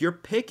 if you're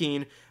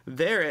picking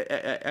there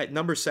at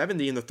number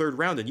 70 in the third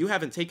round and you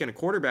haven't taken a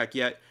quarterback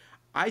yet,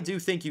 I do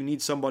think you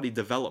need somebody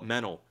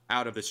developmental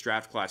out of this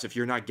draft class if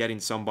you're not getting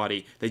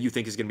somebody that you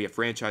think is going to be a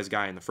franchise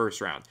guy in the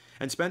first round.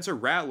 And Spencer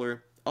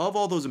Rattler, of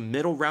all those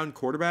middle round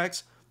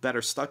quarterbacks that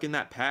are stuck in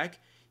that pack,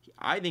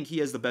 I think he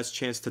has the best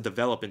chance to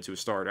develop into a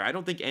starter. I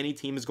don't think any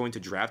team is going to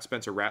draft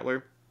Spencer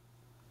Rattler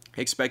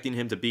expecting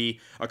him to be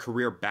a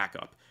career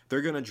backup.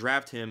 They're going to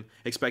draft him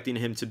expecting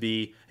him to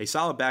be a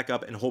solid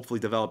backup and hopefully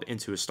develop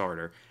into a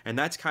starter. And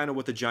that's kind of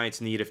what the Giants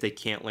need if they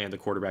can't land a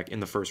quarterback in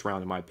the first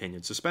round, in my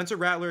opinion. So Spencer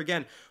Rattler,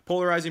 again,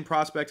 polarizing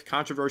prospect,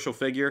 controversial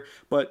figure,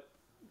 but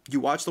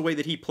you watch the way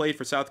that he played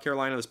for South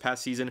Carolina this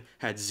past season,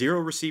 had zero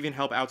receiving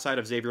help outside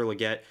of Xavier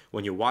Legette.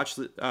 When you watch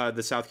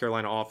the South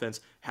Carolina offense,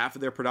 half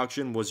of their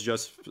production was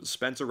just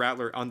Spencer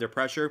Rattler under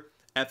pressure.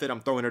 F it, I'm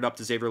throwing it up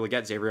to Xavier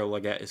Legette. Xavier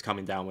Legette is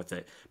coming down with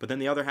it. But then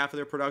the other half of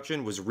their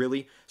production was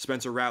really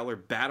Spencer Rattler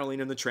battling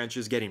in the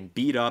trenches, getting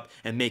beat up,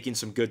 and making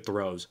some good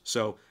throws.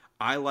 So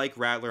I like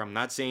Rattler. I'm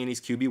not saying he's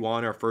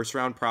QB1 or a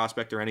first-round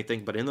prospect or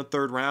anything, but in the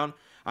third round,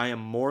 I am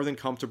more than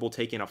comfortable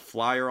taking a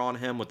flyer on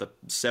him with the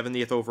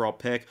 70th overall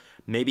pick.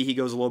 Maybe he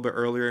goes a little bit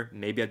earlier.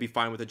 Maybe I'd be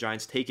fine with the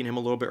Giants taking him a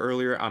little bit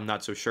earlier. I'm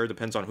not so sure.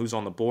 Depends on who's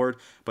on the board.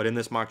 But in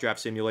this mock draft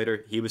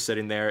simulator, he was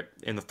sitting there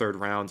in the third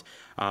round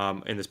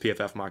in this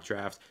PFF mock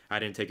draft. I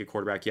didn't take a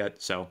quarterback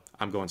yet, so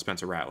I'm going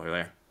Spencer Rattler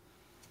there.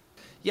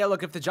 Yeah,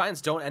 look, if the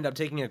Giants don't end up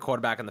taking a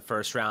quarterback in the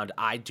first round,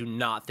 I do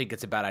not think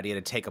it's a bad idea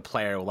to take a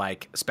player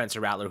like Spencer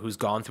Rattler, who's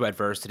gone through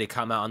adversity,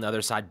 come out on the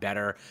other side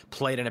better,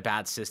 played in a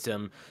bad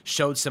system,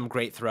 showed some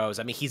great throws.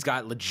 I mean, he's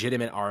got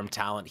legitimate arm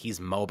talent. He's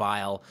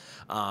mobile.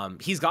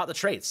 He's got the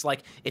traits.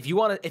 Like, if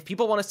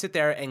people want to sit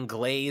there and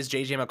glaze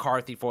J.J.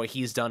 McCarthy for what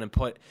he's done and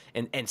put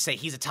and say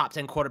he's a top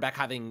 10 quarterback,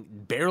 having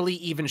barely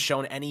even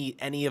shown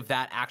any of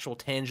that actual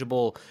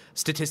tangible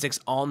statistics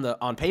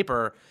on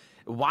paper,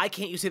 why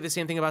can't you say the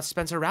same thing about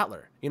Spencer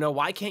Rattler? You know,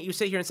 why can't you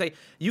sit here and say,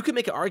 you can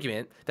make an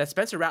argument that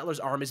Spencer Rattler's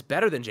arm is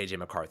better than J.J.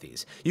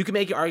 McCarthy's. You can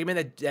make an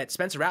argument that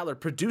Spencer Rattler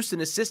produced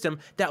in a system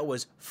that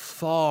was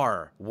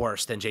far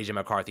worse than J.J.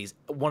 McCarthy's,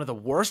 one of the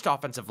worst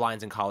offensive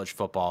lines in college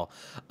football,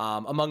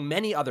 among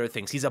many other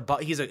things. He's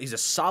a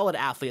solid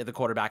athlete at the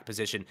quarterback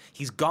position.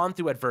 He's gone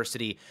through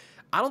adversity.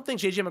 I don't think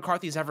J.J.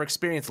 McCarthy's ever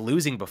experienced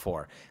losing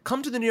before.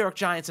 Come to the New York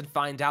Giants and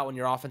find out when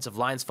your offensive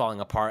line's falling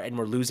apart and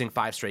we're losing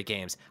 5 straight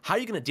games. How are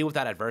you going to deal with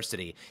that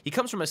adversity? He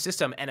comes from a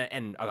system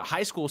and a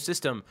high school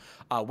system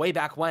way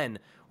back when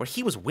where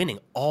he was winning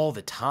all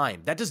the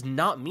time. That does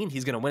not mean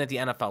he's going to win at the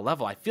NFL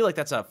level. I feel like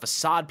that's a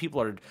facade.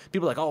 People are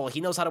like, oh, he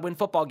knows how to win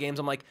football games.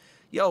 I'm like,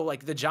 yo,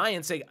 like the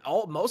Giants,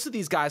 most of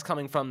these guys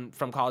coming from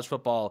college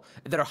football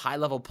that are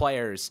high-level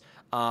players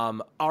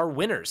are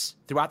winners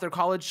throughout their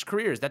college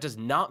careers. That does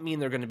not mean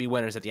they're going to be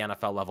winners at the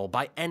NFL level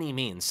by any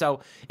means.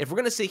 So if we're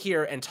going to sit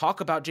here and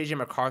talk about J.J.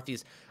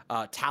 McCarthy's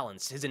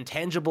talents, his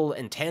intangible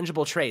and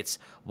tangible traits,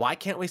 why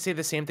can't we say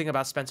the same thing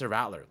about Spencer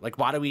Rattler? Like,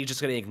 why are we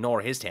just going to ignore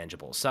his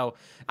tangibles? So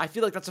I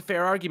feel like that's a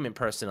fair argument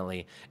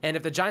personally. And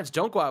if the Giants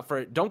don't get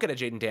a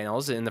Jaden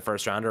Daniels in the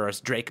first round or a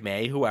Drake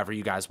May, whoever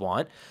you guys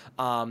want,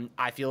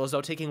 I feel as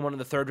though taking one in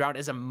the third round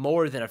is a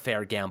more than a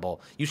fair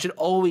gamble. You should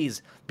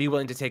always be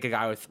willing to take a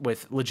guy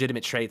with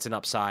legitimate traits and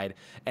upside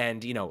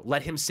and, you know,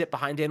 let him sit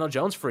behind Daniel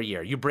Jones for a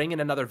year. You bring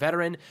in another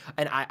veteran,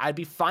 and I'd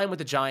be fine with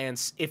the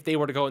Giants if they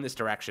were to go in this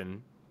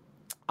direction.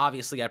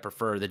 Obviously, I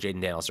prefer the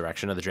Jaden Daniels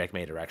direction or the Drake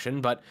May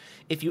direction, but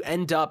if you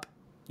end up,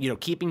 you know,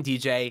 keeping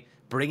DJ,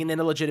 bringing in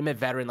a legitimate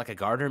veteran like a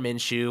Gardner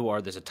Minshew, or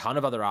there's a ton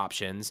of other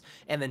options,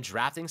 and then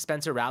drafting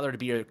Spencer Rattler to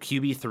be your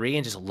QB3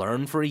 and just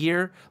learn for a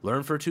year,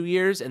 learn for 2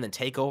 years, and then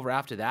take over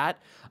after that,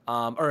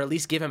 or at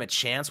least give him a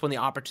chance when the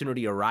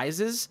opportunity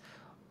arises,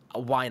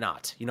 why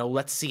not? You know,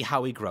 let's see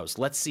how he grows.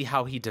 Let's see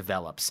how he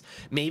develops.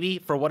 Maybe,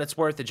 for what it's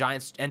worth, the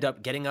Giants end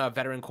up getting a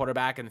veteran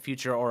quarterback in the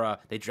future, or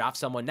they draft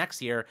someone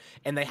next year,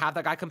 and they have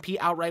that guy compete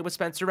outright with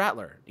Spencer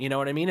Rattler. You know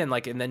what I mean? And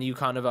then you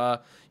kind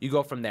of you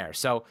go from there.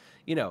 So,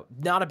 you know,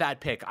 not a bad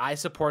pick. I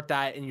support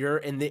that in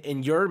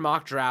your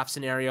mock draft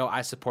scenario.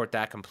 I support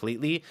that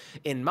completely.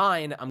 In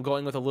mine, I'm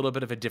going with a little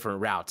bit of a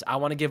different route. I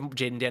want to give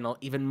Jaden Daniel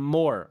even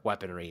more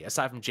weaponry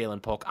aside from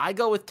Jalen Polk. I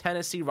go with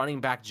Tennessee running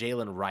back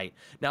Jalen Wright.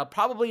 Now,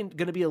 probably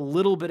going to be a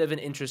little bit of an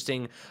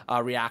interesting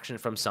reaction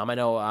from some. I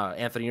know,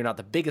 Anthony, you're not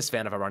the biggest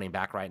fan of a running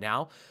back right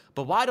now,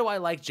 but why do I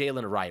like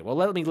Jalen Wright? Well,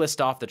 let me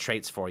list off the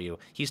traits for you.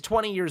 He's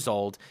 20 years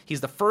old.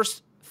 He's the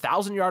first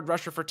 1,000-yard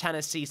rusher for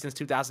Tennessee since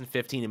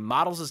 2015. He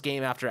models his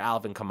game after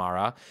Alvin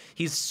Kamara.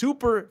 He's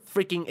super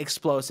freaking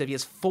explosive. He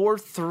has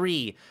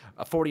 4.3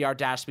 40-yard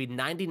dash speed,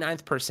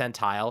 99th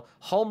percentile,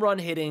 home run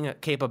hitting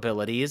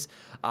capabilities,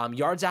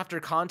 yards after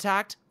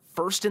contact,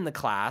 first in the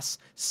class,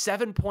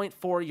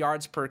 7.4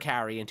 yards per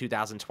carry in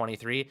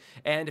 2023.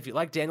 And if you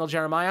like Daniel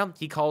Jeremiah,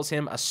 he calls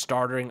him a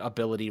starting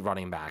ability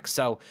running back.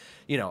 So,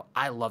 you know,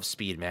 I love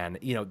speed, man.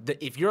 You know,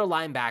 if you're a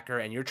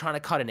linebacker and you're trying to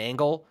cut an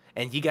angle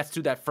and he gets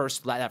through that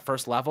first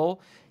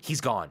level,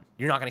 he's gone.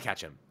 You're not going to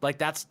catch him. Like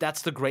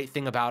that's the great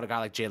thing about a guy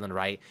like Jalen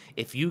Wright.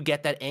 If you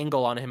get that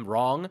angle on him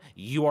wrong,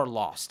 you are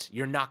lost.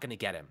 You're not going to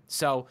get him.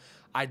 So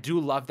I do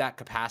love that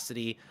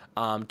capacity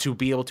to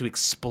be able to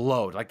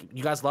explode. Like,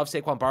 you guys love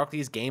Saquon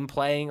Barkley's game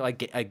playing,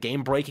 like a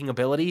game breaking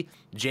ability.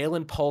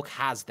 Jalen Polk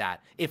has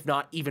that, if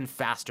not even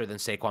faster than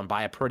Saquon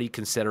by a pretty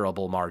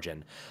considerable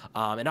margin.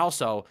 And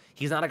also,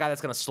 he's not a guy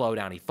that's going to slow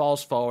down. He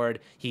falls forward.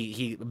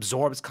 He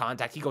absorbs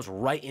contact. He goes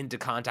right into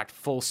contact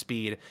full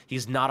speed.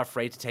 He's not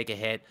afraid to take a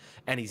hit,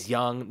 and he's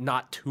young,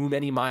 not too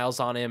many miles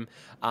on him.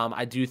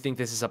 I do think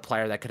this is a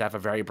player that could have a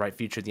very bright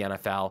future in the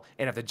NFL.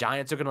 And if the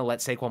Giants are going to let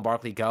Saquon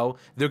Barkley go,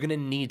 they're going to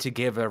need to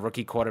give a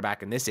rookie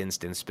quarterback in this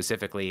instance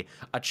specifically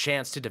a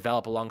chance to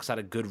develop alongside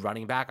a good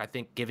running back. I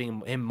think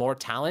giving him more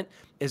talent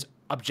is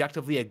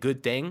objectively a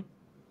good thing.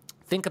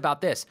 Think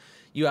about this.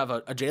 You have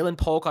a Jalen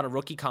Polk on a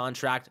rookie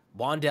contract,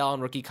 Wandale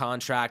on rookie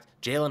contract,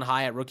 Jalen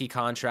Hyatt rookie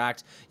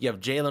contract. You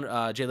have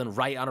Jalen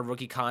Wright on a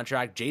rookie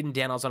contract, Jaden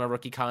Daniels on a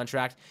rookie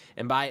contract.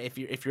 And if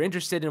you're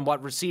interested in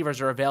what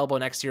receivers are available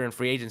next year in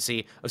free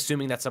agency,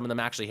 assuming that some of them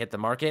actually hit the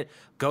market,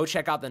 go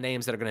check out the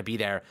names that are going to be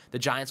there. The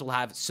Giants will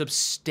have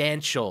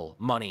substantial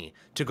money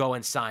to go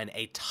and sign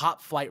a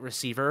top flight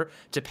receiver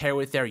to pair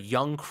with their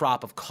young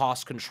crop of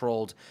cost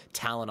controlled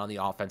talent on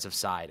the offensive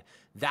side.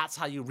 That's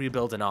how you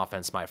rebuild an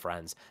offense, my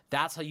friends.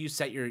 That's how you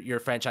set your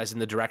franchise in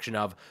the direction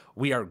of,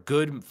 we are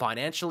good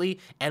financially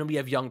and we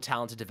have young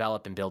talent to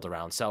develop and build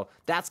around. So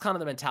that's kind of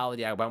the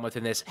mentality I went with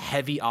in this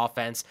heavy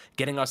offense,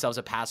 getting ourselves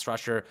a pass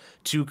rusher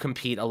to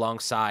compete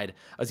alongside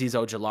Azeez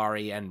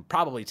Ojulari and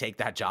probably take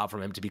that job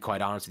from him, to be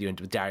quite honest with you, and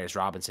with Darius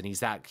Robinson. He's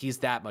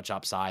that much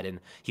upside, and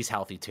he's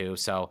healthy too.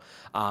 So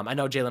I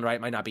know Jalen Wright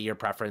might not be your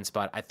preference,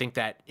 but I think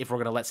that if we're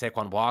going to let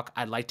Saquon walk,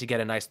 I'd like to get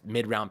a nice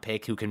mid-round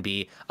pick who can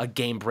be a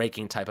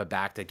game-breaking type of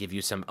back that give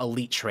you some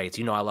elite traits.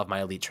 You know, I love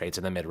my elite traits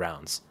in the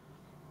mid-rounds.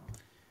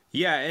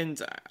 Yeah, and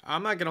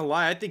I'm not going to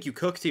lie, I think you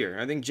cooked here.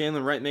 I think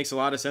Jalen Wright makes a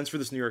lot of sense for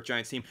this New York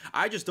Giants team.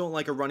 I just don't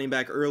like a running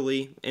back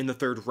early in the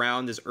third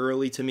round is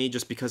early to me,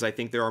 just because I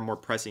think there are more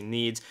pressing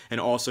needs. And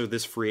also,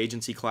 this free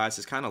agency class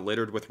is kind of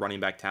littered with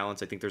running back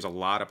talents. I think there's a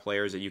lot of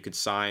players that you could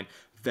sign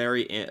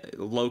very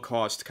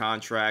low-cost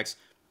contracts,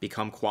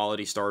 become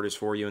quality starters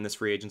for you in this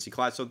free agency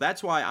class. So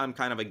that's why I'm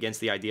kind of against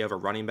the idea of a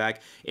running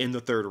back in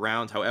the third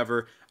round.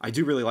 However, I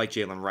do really like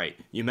Jalen Wright.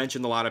 You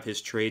mentioned a lot of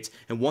his traits,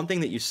 and one thing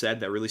that you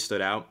said that really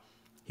stood out,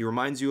 he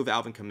reminds you of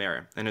Alvin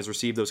Kamara and has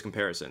received those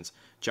comparisons.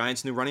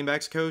 Giants' new running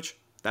backs coach,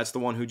 that's the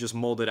one who just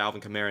molded Alvin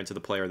Kamara into the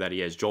player that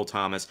he is. Joel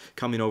Thomas,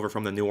 coming over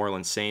from the New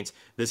Orleans Saints.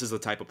 This is the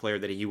type of player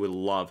that he would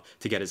love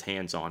to get his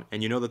hands on.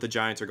 And you know that the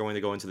Giants are going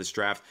to go into this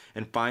draft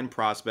and find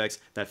prospects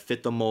that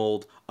fit the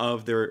mold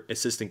of their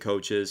assistant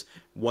coaches,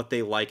 what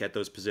they like at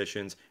those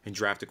positions, and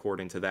draft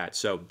according to that.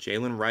 So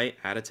Jalen Wright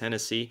out of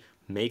Tennessee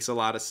makes a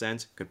lot of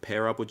sense. Could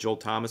pair up with Joel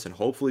Thomas and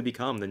hopefully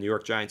become the New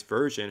York Giants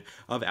version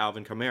of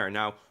Alvin Kamara.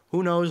 Now,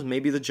 who knows?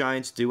 Maybe the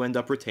Giants do end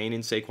up retaining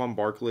Saquon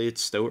Barkley.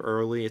 It's still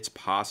early. It's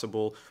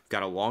possible. We've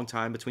got a long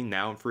time between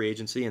now and free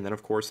agency, and then,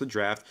 of course, the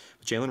draft.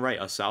 But Jalen Wright,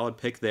 a solid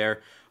pick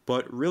there.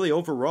 But really,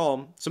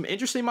 overall, some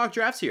interesting mock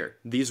drafts here.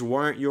 These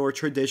weren't your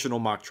traditional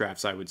mock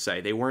drafts, I would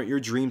say. They weren't your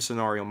dream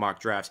scenario mock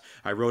drafts.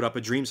 I wrote up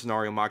a dream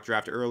scenario mock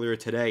draft earlier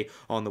today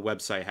on the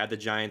website. Had the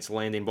Giants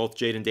landing both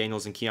Jaden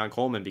Daniels and Keon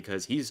Coleman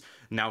because he's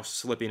now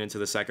slipping into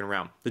the second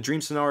round. The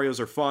dream scenarios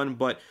are fun,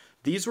 but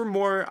these were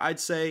more, I'd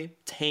say,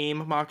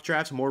 tame mock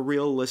drafts, more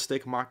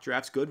realistic mock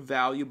drafts, good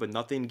value, but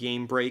nothing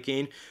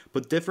game-breaking,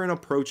 but different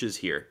approaches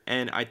here.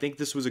 And I think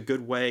this was a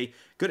good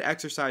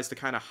exercise to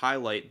kind of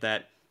highlight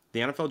that the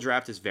NFL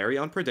draft is very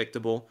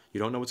unpredictable. You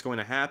don't know what's going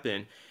to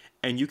happen,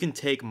 and you can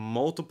take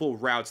multiple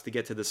routes to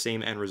get to the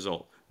same end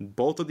result.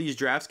 Both of these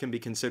drafts can be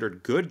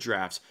considered good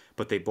drafts,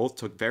 but they both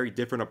took very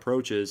different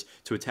approaches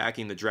to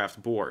attacking the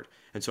draft board.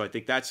 And so I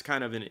think that's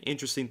kind of an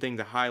interesting thing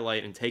to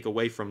highlight and take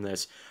away from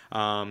this,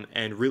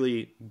 and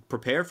really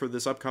prepare for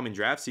this upcoming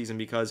draft season,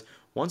 because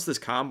once this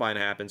combine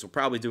happens, we'll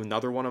probably do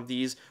another one of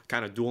these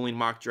kind of dueling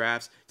mock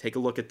drafts, take a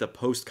look at the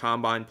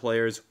post-combine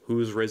players,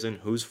 who's risen,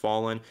 who's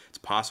fallen. It's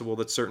possible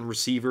that certain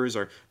receivers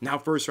are now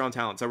first-round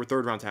talents that were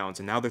third-round talents,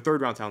 and now they're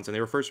third-round talents, and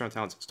they were first-round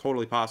talents. It's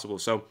totally possible.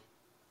 So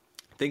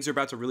things are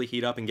about to really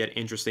heat up and get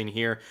interesting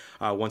here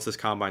once this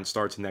combine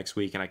starts next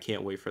week, and I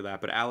can't wait for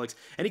that. But Alex,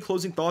 any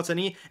closing thoughts?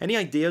 Any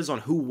ideas on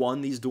who won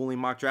these dueling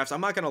mock drafts?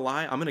 I'm not gonna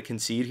lie, I'm gonna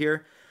concede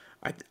here.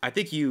 I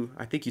think you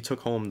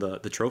took home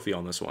the trophy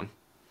on this one.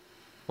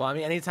 Well, I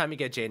mean, anytime you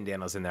get Jaden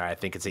Daniels in there, I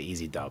think it's an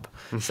easy dub.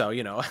 So,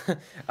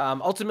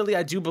 ultimately,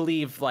 I do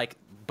believe, like,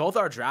 both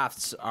our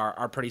drafts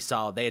are pretty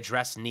solid. They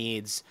address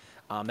needs.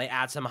 They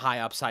add some high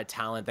upside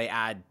talent. They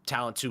add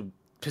talent to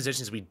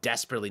positions we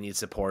desperately need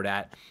support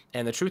at.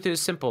 And the truth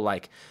is simple,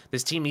 like,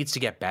 this team needs to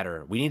get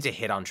better. We need to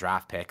hit on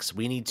draft picks.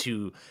 We need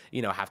to,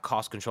 have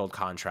cost-controlled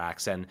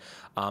contracts. And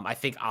I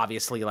think,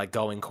 obviously, like,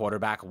 going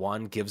quarterback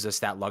one gives us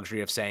that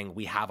luxury of saying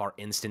we have our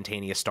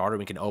instantaneous starter.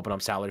 We can open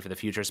up salary for the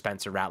future.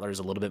 Spencer Rattler is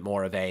a little bit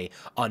more of a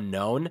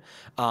unknown.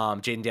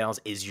 Jaden Daniels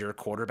is your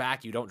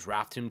quarterback. You don't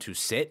draft him to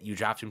sit. You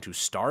draft him to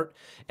start.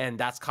 And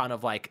that's kind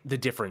of, like, the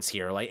difference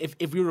here. Like,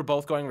 if we were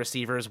both going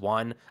receivers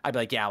one, I'd be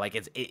like, yeah, like,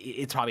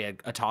 it's probably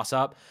a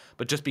toss-up.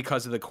 But just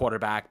because of the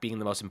quarterback being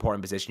the most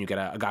important position, you get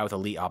a guy with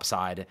elite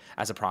upside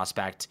as a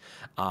prospect.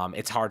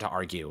 It's hard to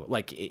argue.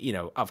 Like,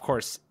 of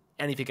course,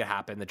 anything could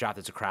happen. The draft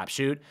is a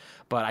crapshoot,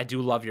 but I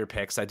do love your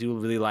picks. I do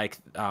really like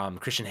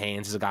Christian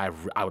Haynes is a guy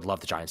I would love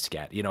the Giants to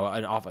get.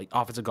 An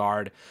offensive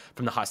guard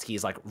from the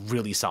Huskies, like,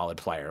 really solid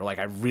player. Like,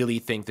 I really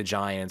think the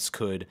Giants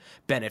could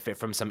benefit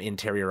from some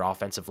interior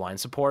offensive line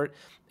support.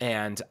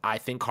 And I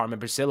think Carmen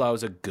Priscillo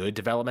is a good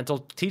developmental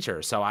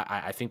teacher. So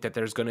I think that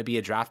there's going to be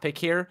a draft pick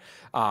here.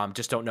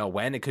 Just don't know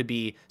when. It could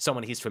be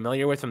someone he's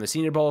familiar with from the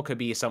Senior Bowl. It could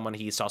be someone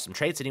he saw some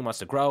traits and he wants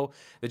to grow.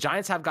 The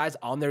Giants have guys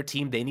on their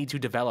team they need to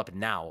develop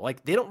now.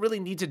 Like, they don't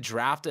really need to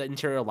draft an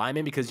interior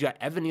lineman because you got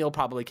Evan Neal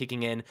probably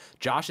kicking in,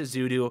 Josh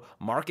Azudu,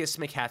 Marcus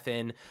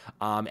McKethin,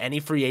 any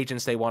free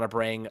agents they want to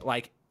bring.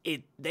 Like,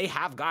 they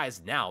have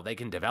guys now they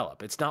can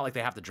develop. It's not like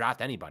they have to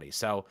draft anybody.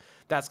 So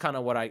that's kind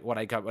of what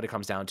it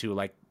comes down to,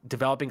 like,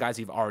 developing guys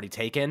you've already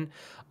taken,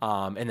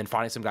 and then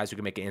finding some guys who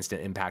can make an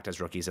instant impact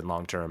as rookies and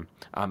long term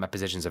at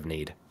positions of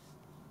need.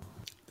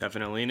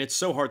 Definitely, and it's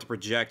so hard to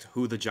project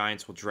who the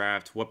Giants will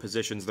draft, what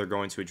positions they're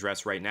going to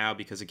address right now,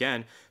 because,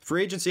 again,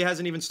 free agency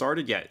hasn't even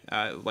started yet.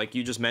 Like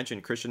you just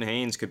mentioned, Christian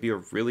Haynes could be a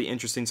really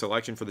interesting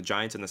selection for the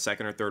Giants in the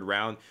second or third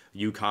round.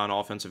 UConn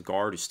offensive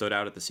guard who stood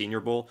out at the Senior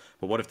Bowl.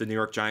 But what if the New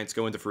York Giants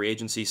go into free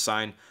agency,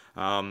 sign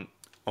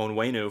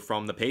Onwenu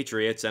from the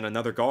Patriots and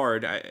another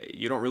guard?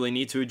 You don't really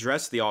need to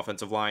address the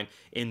offensive line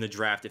in the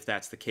draft if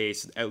that's the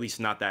case, at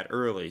least not that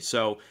early.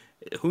 So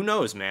who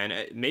knows,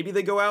 man? Maybe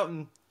they go out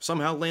and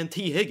somehow land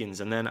T.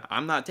 Higgins, and then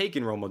I'm not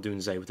taking Rome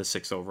Odunze with the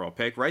 6th overall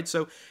pick, right?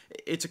 So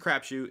it's a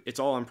crapshoot. It's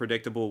all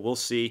unpredictable. We'll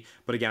see.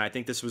 But again, I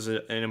think this was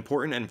an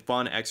important and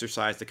fun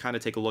exercise to kind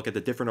of take a look at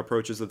the different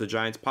approaches that the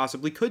Giants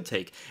possibly could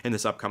take in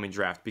this upcoming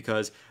draft,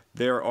 because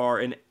there are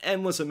an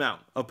endless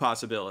amount of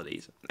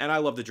possibilities. And I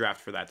love the draft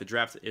for that. The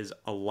draft is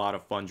a lot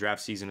of fun.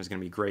 Draft season is going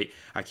to be great.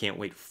 I can't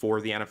wait for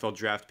the NFL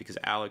draft because,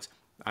 Alex,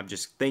 I'm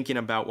just thinking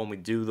about when we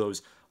do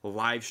those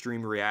live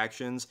stream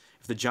reactions.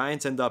 If the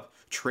Giants end up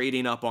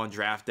trading up on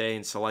draft day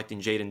and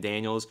selecting Jaden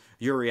Daniels,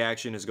 your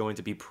reaction is going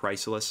to be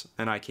priceless,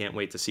 and I can't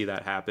wait to see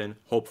that happen.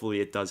 Hopefully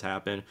it does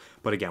happen.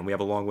 But again, we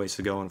have a long ways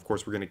to go, and of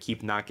course we're going to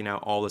keep knocking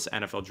out all this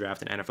NFL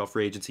draft and NFL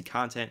free agency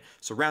content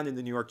surrounding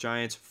the New York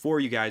Giants for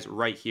you guys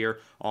right here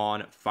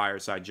on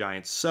Fireside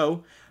Giants.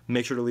 So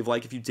make sure to leave a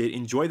like if you did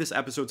enjoy this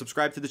episode.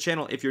 Subscribe to the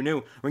channel if you're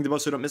new. Ring the bell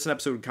so you don't miss an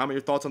episode. Comment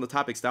your thoughts on the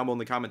topics down below in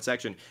the comment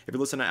section. If you're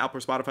listening to Apple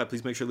or Spotify,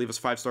 please make sure to leave us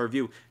a 5-star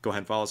review. Go ahead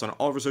and follow us on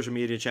all of our social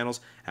media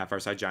channels at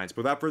Fireside Giants.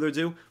 But without further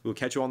ado, we'll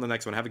catch you all on the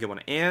next one. Have a good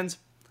one, and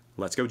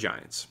let's go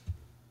Giants.